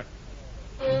the check.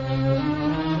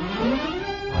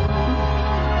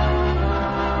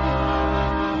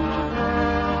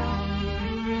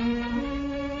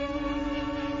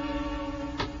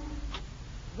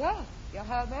 Well, you're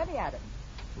home early, Adam.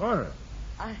 Moira.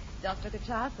 I just took a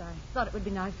chance. I thought it would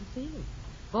be nice to see you.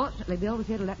 Fortunately, Bill was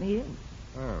here to let me in.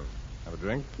 Oh, have a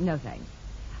drink? No, thanks.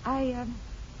 I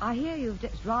hear you've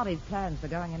ditched Roddy's plans for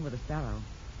going in with a sparrow.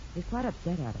 He's quite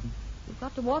upset, Adam. You've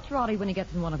got to watch Roddy when he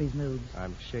gets in one of his moods.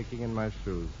 I'm shaking in my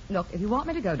shoes. Look, if you want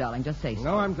me to go, darling, just say so.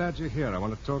 No, I'm glad you're here. I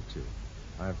want to talk to you.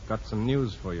 I've got some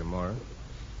news for you, Moira.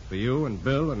 For you and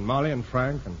Bill and Molly and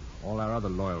Frank and all our other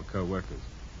loyal co-workers.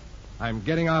 I'm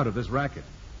getting out of this racket.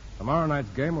 Tomorrow night's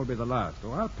game will be the last,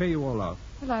 so I'll pay you all off.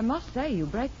 Well, I must say, you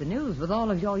break the news with all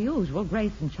of your usual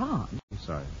grace and charm. I'm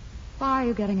sorry. Why are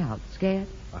you getting out? Scared?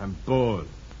 I'm bored.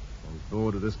 I'm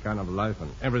bored of this kind of life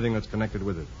and everything that's connected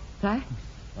with it. Thanks.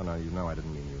 Oh, no, you know I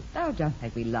didn't mean you. Oh, don't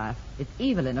make me laugh. It's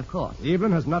Evelyn, of course.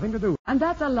 Evelyn has nothing to do with it. And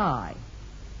that's a lie.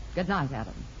 Good night,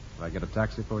 Adam. Will I get a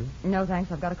taxi for you? No,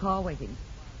 thanks. I've got a car waiting.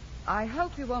 I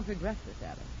hope you won't regret this,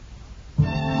 Adam.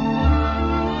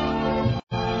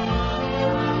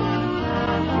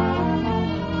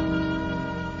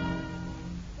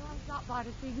 So I stopped by to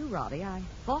see you, Roddy. I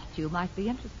thought you might be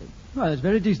interested. Well, that's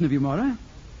very decent of you, Moira.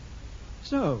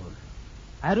 So,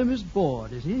 Adam is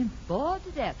bored, is he? Bored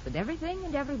to death with everything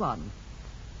and everyone.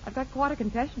 I've got quite a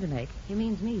confession to make. He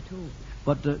means me, too.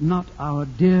 But not our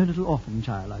dear little orphan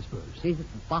child, I suppose. She's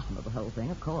at the bottom of the whole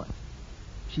thing, of course.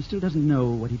 She still doesn't know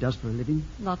what he does for a living?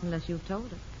 Not unless you've told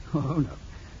her. Oh, no.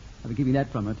 I've been keeping that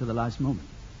from her till the last moment.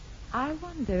 I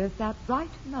wonder if that right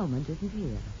moment isn't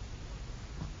here.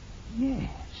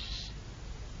 Yes.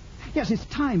 Yes, it's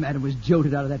time Adam was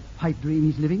jolted out of that pipe dream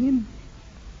he's living in.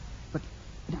 But,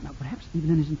 no, perhaps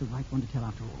Evelyn isn't the right one to tell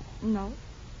after all. No?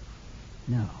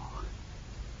 No.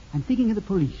 I'm thinking of the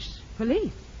police.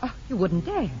 Police? Oh, you wouldn't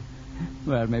dare.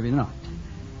 Well, maybe not.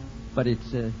 But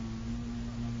it's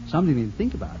something to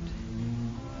think about.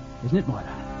 Isn't it,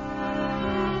 Moira?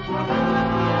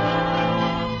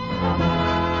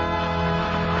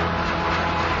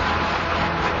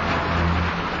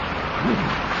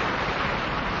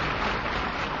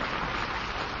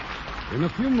 In a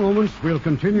few moments, we'll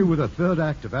continue with the third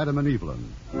act of Adam and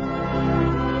Evelyn.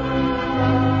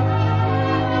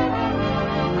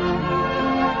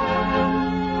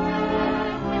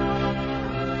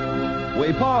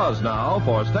 We pause now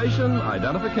for station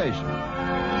identification.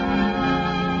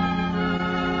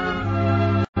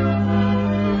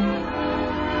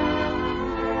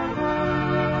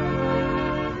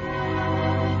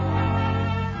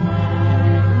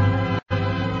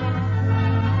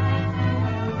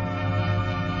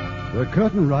 The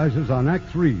curtain rises on Act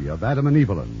 3 of Adam and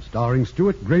Evelyn, starring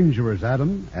Stuart Granger as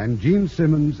Adam and Gene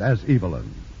Simmons as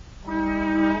Evelyn.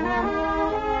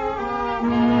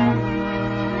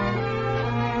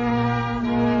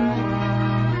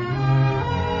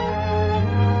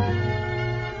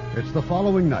 It's It's the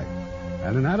following night,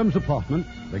 and in Adam's apartment,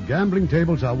 the gambling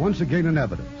tables are once again in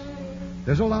evidence.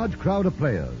 There's a large crowd of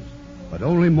players, but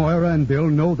only Moira and Bill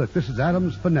know that this is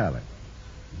Adam's finale.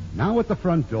 Now at the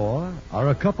front door are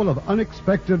a couple of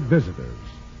unexpected visitors.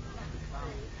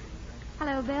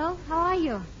 Hello, Bill. How are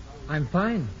you? I'm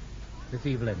fine, Miss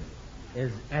Evelyn.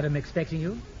 Is Adam expecting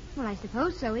you? Well, I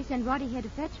suppose so. He sent Roddy here to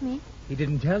fetch me. He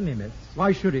didn't tell me, miss.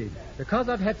 Why should he? Because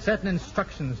I've had certain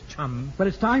instructions, chum. But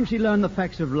it's time she learned the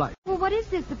facts of life. Well, what is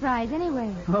this surprise,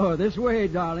 anyway? Oh, this way,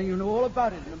 darling. You know all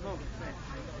about it in a moment.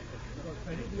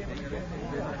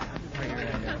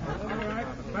 All right,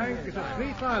 the bank is at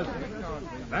 3,000.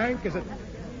 Bank is at...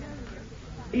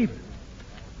 Eve,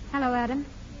 Hello, Adam.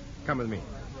 come with me.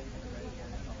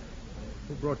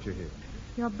 Who brought you here?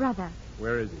 Your brother.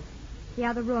 Where is he? The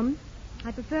other room.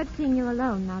 I preferred seeing you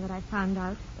alone now that I found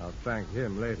out. I'll thank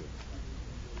him later.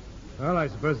 Well, I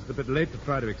suppose it's a bit late to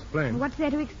try to explain. What's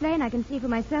there to explain? I can see for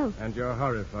myself. And you're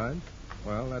horrified?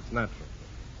 Well, that's natural.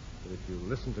 But if you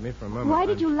listen to me for a moment... Why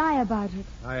did you lie about it?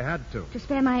 I had to. To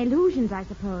spare my illusions, I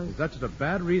suppose. Is that just a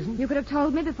bad reason? You could have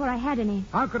told me before I had any.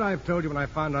 How could I have told you when I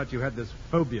found out you had this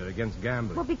phobia against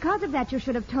gambling? Well, because of that, you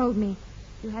should have told me.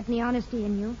 You had any honesty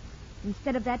in you.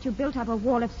 Instead of that, you built up a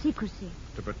wall of secrecy.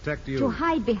 To protect you? To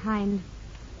hide behind.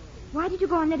 Why did you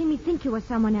go on letting me think you were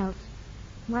someone else?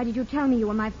 Why did you tell me you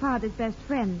were my father's best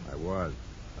friend? I was.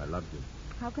 I loved you.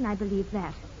 How can I believe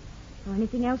that? Or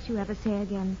anything else you ever say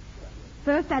again?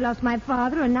 First I lost my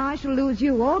father, and now I shall lose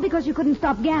you, all because you couldn't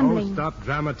stop gambling. Oh, stop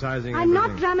dramatizing I'm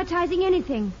everything. not dramatizing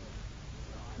anything.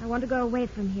 I want to go away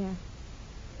from here.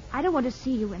 I don't want to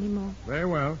see you anymore. Very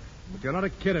well. But you're not a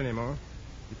kid anymore.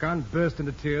 You can't burst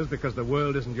into tears because the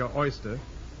world isn't your oyster.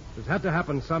 It's had to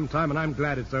happen sometime, and I'm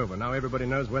glad it's over. Now everybody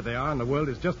knows where they are, and the world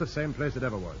is just the same place it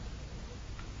ever was.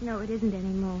 No, it isn't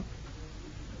anymore.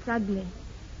 It's ugly.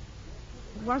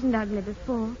 It wasn't ugly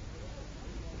before.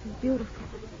 It was beautiful.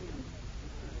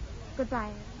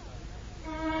 Goodbye.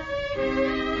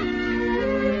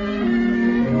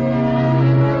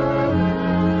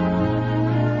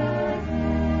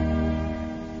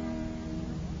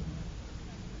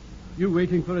 You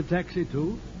waiting for a taxi,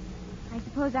 too? I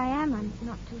suppose I am. I'm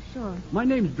not too sure. My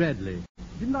name's Bradley.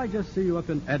 Didn't I just see you up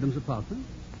in Adam's apartment?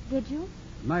 Did you?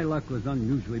 My luck was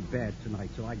unusually bad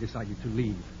tonight, so I decided to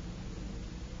leave.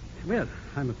 Well,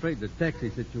 I'm afraid the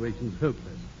taxi situation's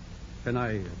hopeless. Can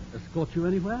I escort you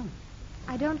anywhere?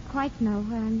 I don't quite know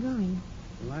where I'm going.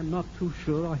 Well, I'm not too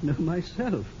sure I know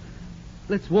myself.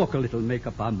 Let's walk a little and make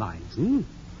up our minds,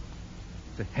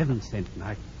 It's a heaven-sent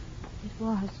night. It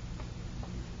was.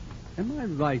 Am I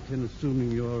right in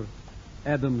assuming you're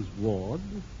Adam's ward?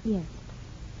 Yes.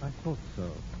 I thought so.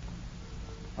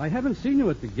 I haven't seen you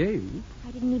at the game.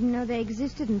 I didn't even know they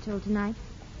existed until tonight.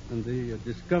 And the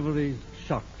Discovery's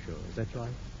shock show, is that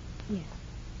right? Yes.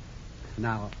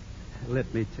 Now,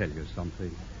 let me tell you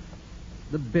something.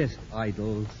 The best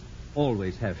idols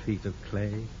always have feet of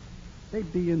clay.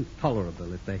 They'd be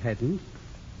intolerable if they hadn't.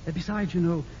 And besides, you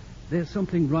know, there's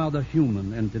something rather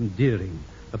human and endearing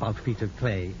about feet of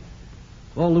clay.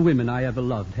 All the women I ever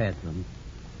loved had them.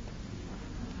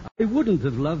 I wouldn't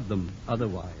have loved them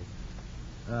otherwise.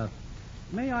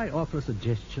 May I offer a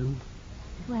suggestion?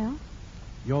 Well?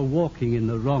 You're walking in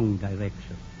the wrong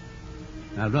direction.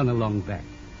 Now run along back.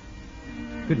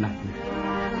 Good night, Miss.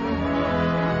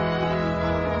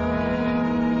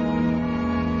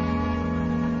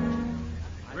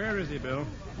 Where is he, Bill?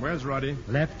 Where's Roddy?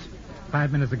 Left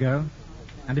 5 minutes ago.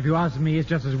 And if you ask me, it's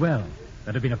just as well.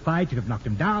 There'd have been a fight, you'd have knocked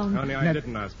him down. Only I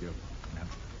didn't ask you.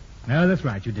 No, that's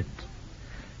right, you didn't.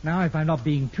 Now, if I'm not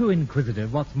being too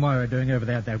inquisitive, what's Moira doing over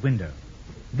there at that window?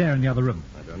 There in the other room.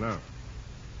 I don't know.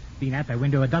 Been at that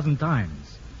window a dozen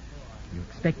times. You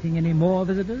expecting any more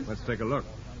visitors? Let's take a look.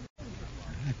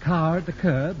 A car at the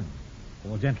curb.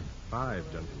 4 gentlemen. 5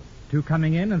 gentlemen. 2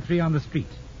 coming in and 3 on the street.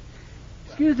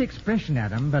 Excuse the expression,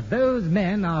 Adam, but those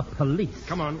men are police.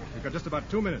 Come on. We've got just about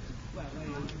 2 minutes.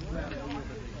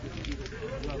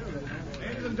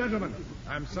 Ladies and gentlemen,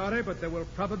 I'm sorry, but there will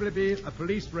probably be a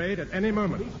police raid at any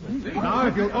moment. Now,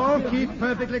 if you'll all keep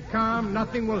perfectly calm,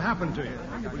 nothing will happen to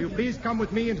you. Will you please come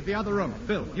with me into the other room?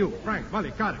 Bill, you, Frank,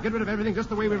 Molly, Carter, get rid of everything just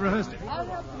the way we rehearsed it.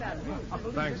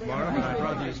 Thanks, Maura, but I'd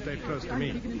rather you stay close to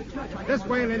me. This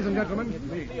way, ladies and gentlemen.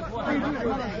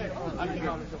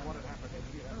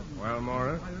 Well,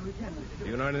 Maura, do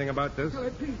you know anything about this?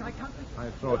 I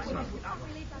thought so.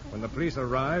 When the police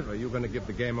arrive, are you going to give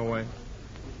the game away?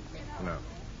 No.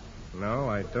 No,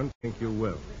 I don't think you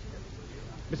will.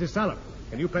 Mrs. Salop,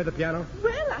 can you play the piano?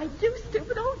 Well, I used to,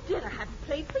 but oh dear, I haven't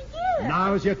played for years.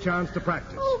 Now's your chance to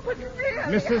practice. Oh, but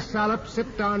really... Mrs. Salop,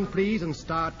 sit down, please, and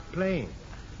start playing.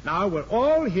 Now we're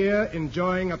all here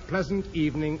enjoying a pleasant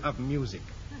evening of music.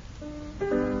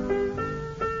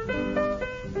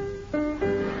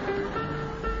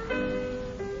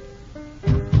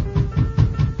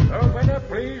 Open up,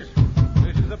 please.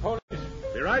 This is the police.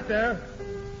 Be right there.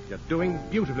 You're doing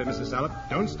beautifully, Mrs. Salop.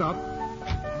 Don't stop.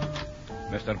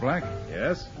 Mr. Black?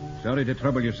 Yes? Sorry to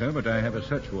trouble you, sir, but I have a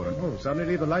search warrant. Oh, suddenly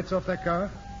leave the lights off that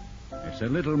car? It's a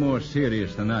little more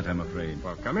serious than that, I'm afraid.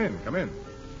 Well, come in, come in.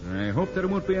 I hope there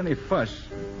won't be any fuss.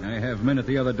 I have men at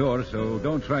the other door, so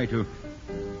don't try to...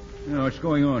 You know what's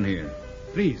going on here.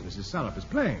 Please, Mrs. Salop is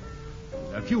playing.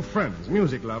 A few friends,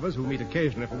 music lovers, who meet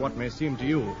occasionally for what may seem to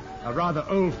you a rather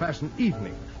old-fashioned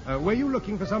evening. Were you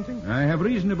looking for something? I have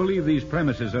reason to believe these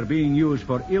premises are being used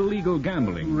for illegal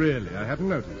gambling. Really? I hadn't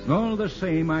noticed. All the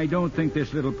same, I don't think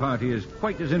this little party is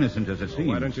quite as innocent as it seems.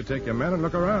 Why don't you take your men and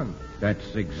look around?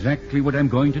 That's exactly what I'm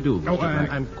going to do, Mr. Black.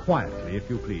 And quietly, if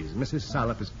you please. Mrs.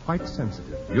 Salop is quite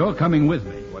sensitive. You're coming with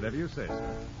me. Whatever you say,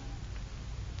 sir.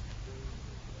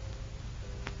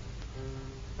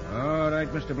 All right,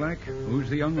 Mr. Black. Who's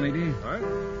the young lady? What?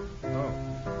 Oh.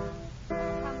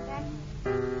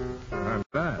 I'm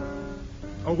back.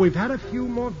 Oh, we've had a few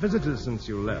more visitors since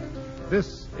you left.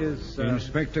 This is...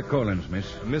 Inspector Collins, miss.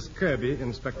 Miss Kirby,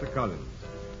 Inspector Collins.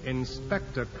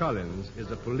 Inspector Collins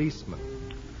is a policeman.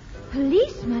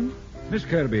 Policeman? Miss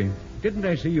Kirby, didn't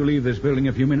I see you leave this building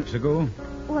a few minutes ago?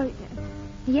 Well,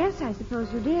 yes, I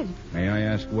suppose you did. May I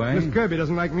ask why? Miss Kirby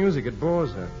doesn't like music. It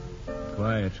bores her.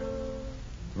 Quiet.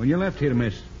 When you left here,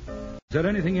 miss, is there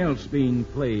anything else being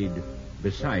played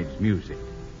besides music?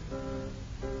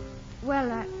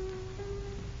 Well,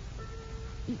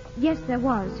 yes, there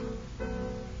was.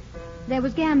 There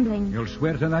was gambling. You'll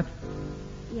swear to that?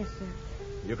 Yes, sir.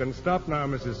 You can stop now,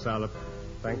 Mrs. Salop.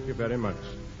 Thank you very much.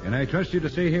 Can I trust you to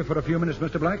stay here for a few minutes,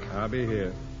 Mr. Black? I'll be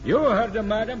here. You heard him,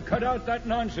 madam. Cut out that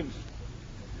nonsense.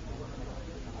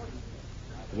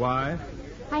 Why?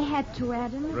 I had to,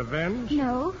 Adam. Revenge?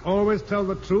 No. Always tell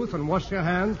the truth and wash your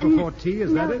hands before tea,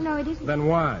 is that it? No, it isn't. Then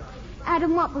why?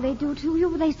 Adam, what will they do to you?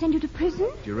 Will they send you to prison?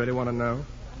 Do you really want to know?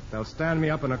 They'll stand me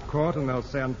up in a court and they'll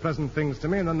say unpleasant things to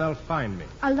me and then they'll fine me.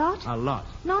 A lot? A lot.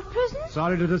 Not prison?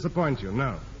 Sorry to disappoint you,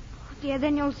 no. Oh, dear,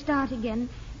 then you'll start again.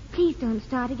 Please don't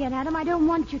start again, Adam. I don't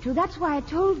want you to. That's why I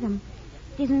told them.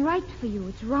 It isn't right for you.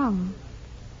 It's wrong.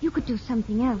 You could do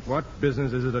something else. What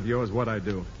business is it of yours what I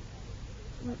do?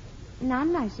 Well,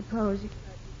 none, I suppose.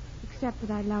 Except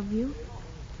that I love you.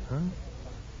 Huh?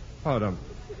 Oh, don't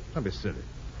be silly.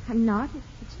 I'm not.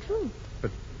 It's true. But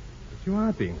you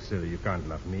are being silly. You can't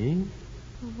love me.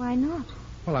 Well, why not?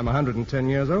 Well, I'm 110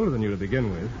 years older than you to begin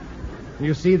with.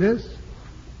 You see this?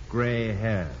 Gray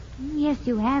hair. Yes,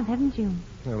 you have, haven't you?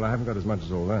 Well, I haven't got as much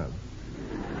as all that.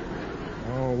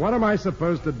 Oh, what am I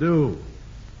supposed to do?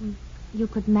 You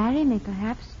could marry me,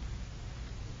 perhaps.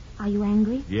 Are you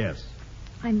angry? Yes.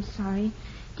 I'm sorry.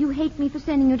 Do you hate me for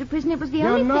sending you to prison? It was the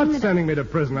only You're thing not sending me to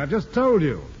prison. I've just told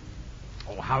you.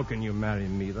 Oh, how can you marry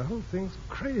me? The whole thing's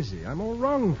crazy. I'm all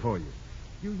wrong for you.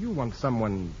 You want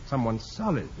someone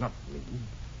solid, not me.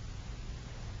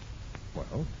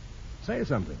 Well, say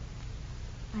something.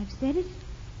 I've said it.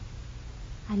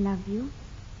 I love you.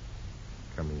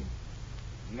 Come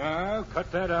in. No,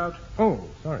 cut that out. Oh,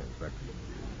 sorry, Inspector.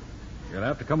 You'll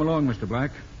have to come along, Mr.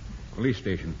 Black. Police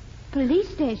station. Police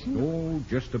station? Oh,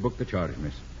 just to book the charge,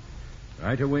 miss.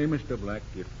 Right away, Mr. Black,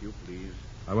 if you please.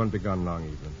 I won't be gone long,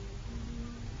 Evelyn.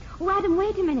 Oh, Adam,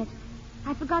 wait a minute.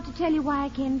 I forgot to tell you why I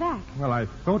came back. Well, I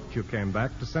thought you came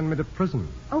back to send me to prison.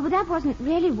 Oh, but that wasn't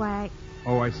really why I...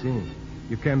 Oh, I see.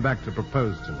 You came back to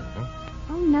propose to me, huh?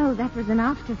 Oh, no, that was an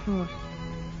afterthought.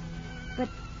 But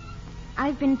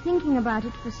I've been thinking about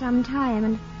it for some time,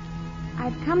 and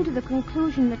I've come to the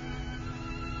conclusion that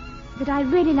I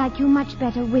really like you much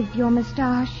better with your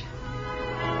moustache.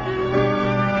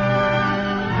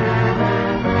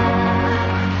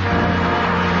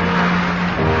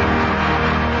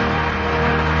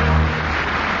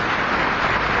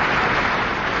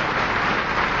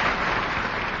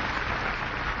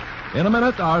 In a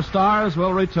minute, our stars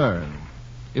will return.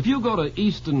 If you go to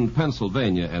Easton,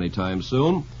 Pennsylvania anytime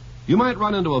soon, you might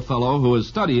run into a fellow who is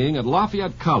studying at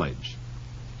Lafayette College.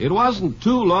 It wasn't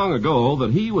too long ago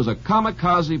that he was a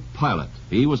kamikaze pilot.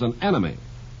 He was an enemy.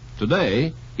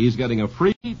 Today, he's getting a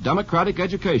free democratic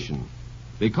education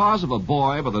because of a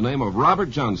boy by the name of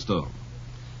Robert Johnstone.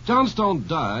 Johnstone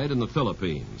died in the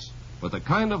Philippines, but the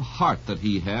kind of heart that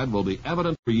he had will be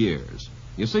evident for years.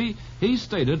 You see, he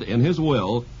stated in his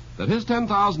will that his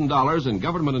 $10,000 in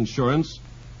government insurance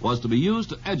was to be used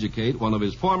to educate one of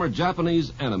his former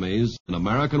Japanese enemies in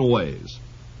American ways.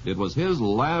 It was his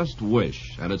last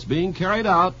wish, and it's being carried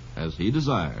out as he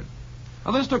desired.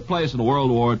 Now, this took place in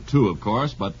World War II, of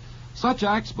course, but such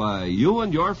acts by you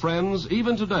and your friends,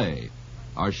 even today,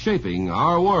 are shaping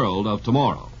our world of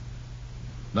tomorrow.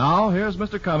 Now, here's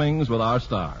Mr. Cummings with our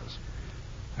stars.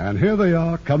 And here they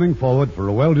are, coming forward for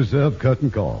a well-deserved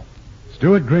curtain call.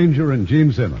 Stuart Granger and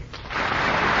Gene Simmons.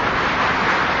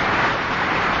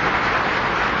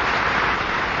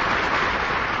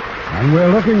 And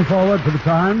we're looking forward to the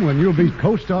time when you'll be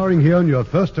co-starring here in your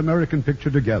first American picture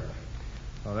together.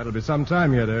 Oh, that'll be some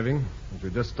time yet, Irving. We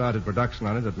just started production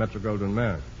on it at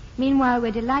Metro-Goldwyn-Mayer. Meanwhile,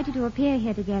 we're delighted to appear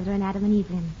here together in Adam and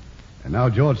Evelyn. And now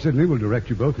George Sidney will direct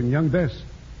you both in Young Bess,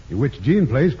 in which Jean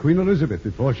plays Queen Elizabeth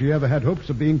before she ever had hopes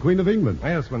of being Queen of England.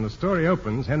 Yes, when the story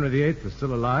opens, Henry VIII was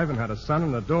still alive and had a son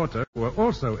and a daughter who were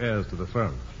also heirs to the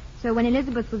throne. So when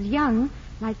Elizabeth was young,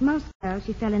 like most girls,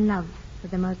 she fell in love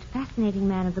with the most fascinating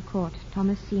man of the court,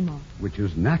 Thomas Seymour. Which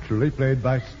is naturally played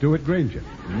by Stuart Granger.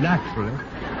 Naturally?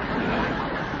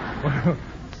 Well,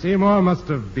 Seymour must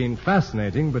have been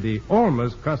fascinating, but he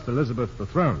almost cost Elizabeth the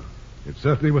throne. It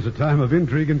certainly was a time of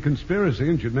intrigue and conspiracy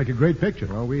and should make a great picture.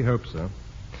 Well, we hope so.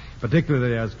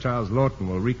 Particularly as Charles Lawton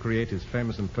will recreate his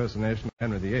famous impersonation of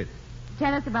Henry VIII.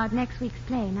 Tell us about next week's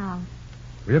play now.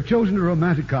 We have chosen a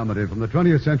romantic comedy from the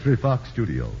 20th Century Fox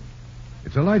studio.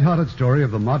 It's a light-hearted story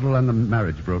of the model and the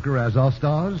marriage broker as our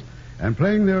stars, and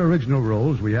playing their original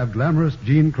roles we have glamorous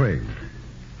Jean Craig.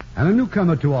 And a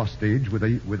newcomer to our stage with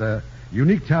a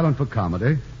unique talent for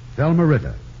comedy, Thelma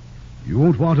Ritter. You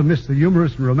won't want to miss the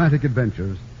humorous and romantic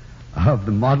adventures of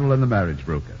the model and the marriage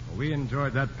broker. We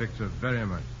enjoyed that picture very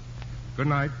much. Good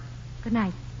night. Good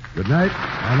night. Good night,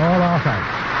 and all our thanks.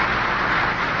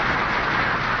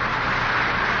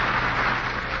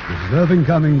 This is Irving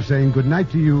Cummings saying good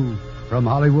night to you from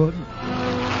Hollywood.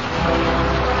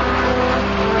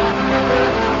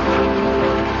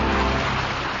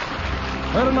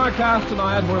 Heard in our cast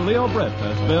tonight were Leo Britt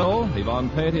as Bill, Yvonne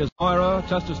Patey as Moira,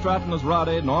 Chester Stratton as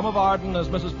Roddy, Norma Varden as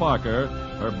Mrs. Parker,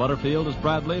 Herb Butterfield as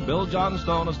Bradley, Bill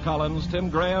Johnstone as Collins, Tim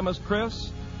Graham as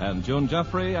Chris, and June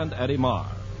Jeffrey and Eddie Marr.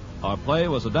 Our play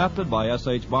was adapted by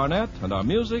S.H. Barnett, and our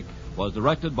music was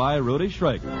directed by Rudy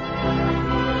Schrager.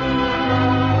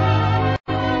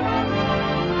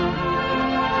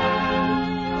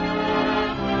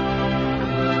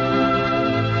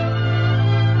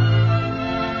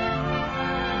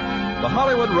 The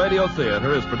Hollywood Radio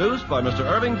Theater is produced by Mr.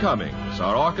 Irving Cummings.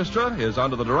 Our orchestra is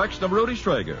under the direction of Rudy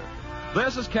Schrager.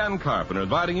 This is Ken Carpenter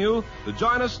inviting you to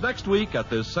join us next week at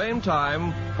this same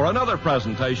time for another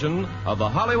presentation of the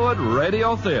Hollywood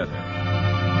Radio Theater.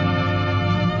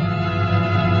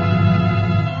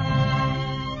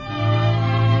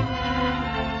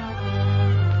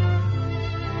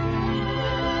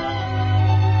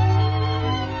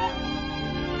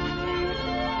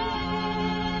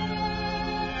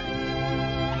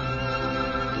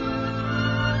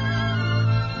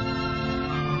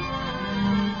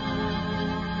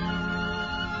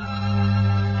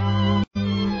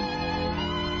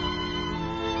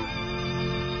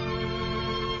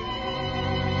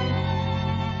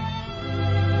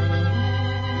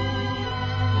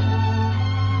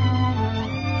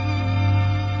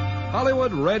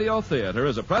 Hollywood Radio Theater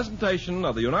is a presentation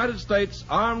of the United States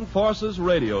Armed Forces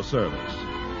Radio Service.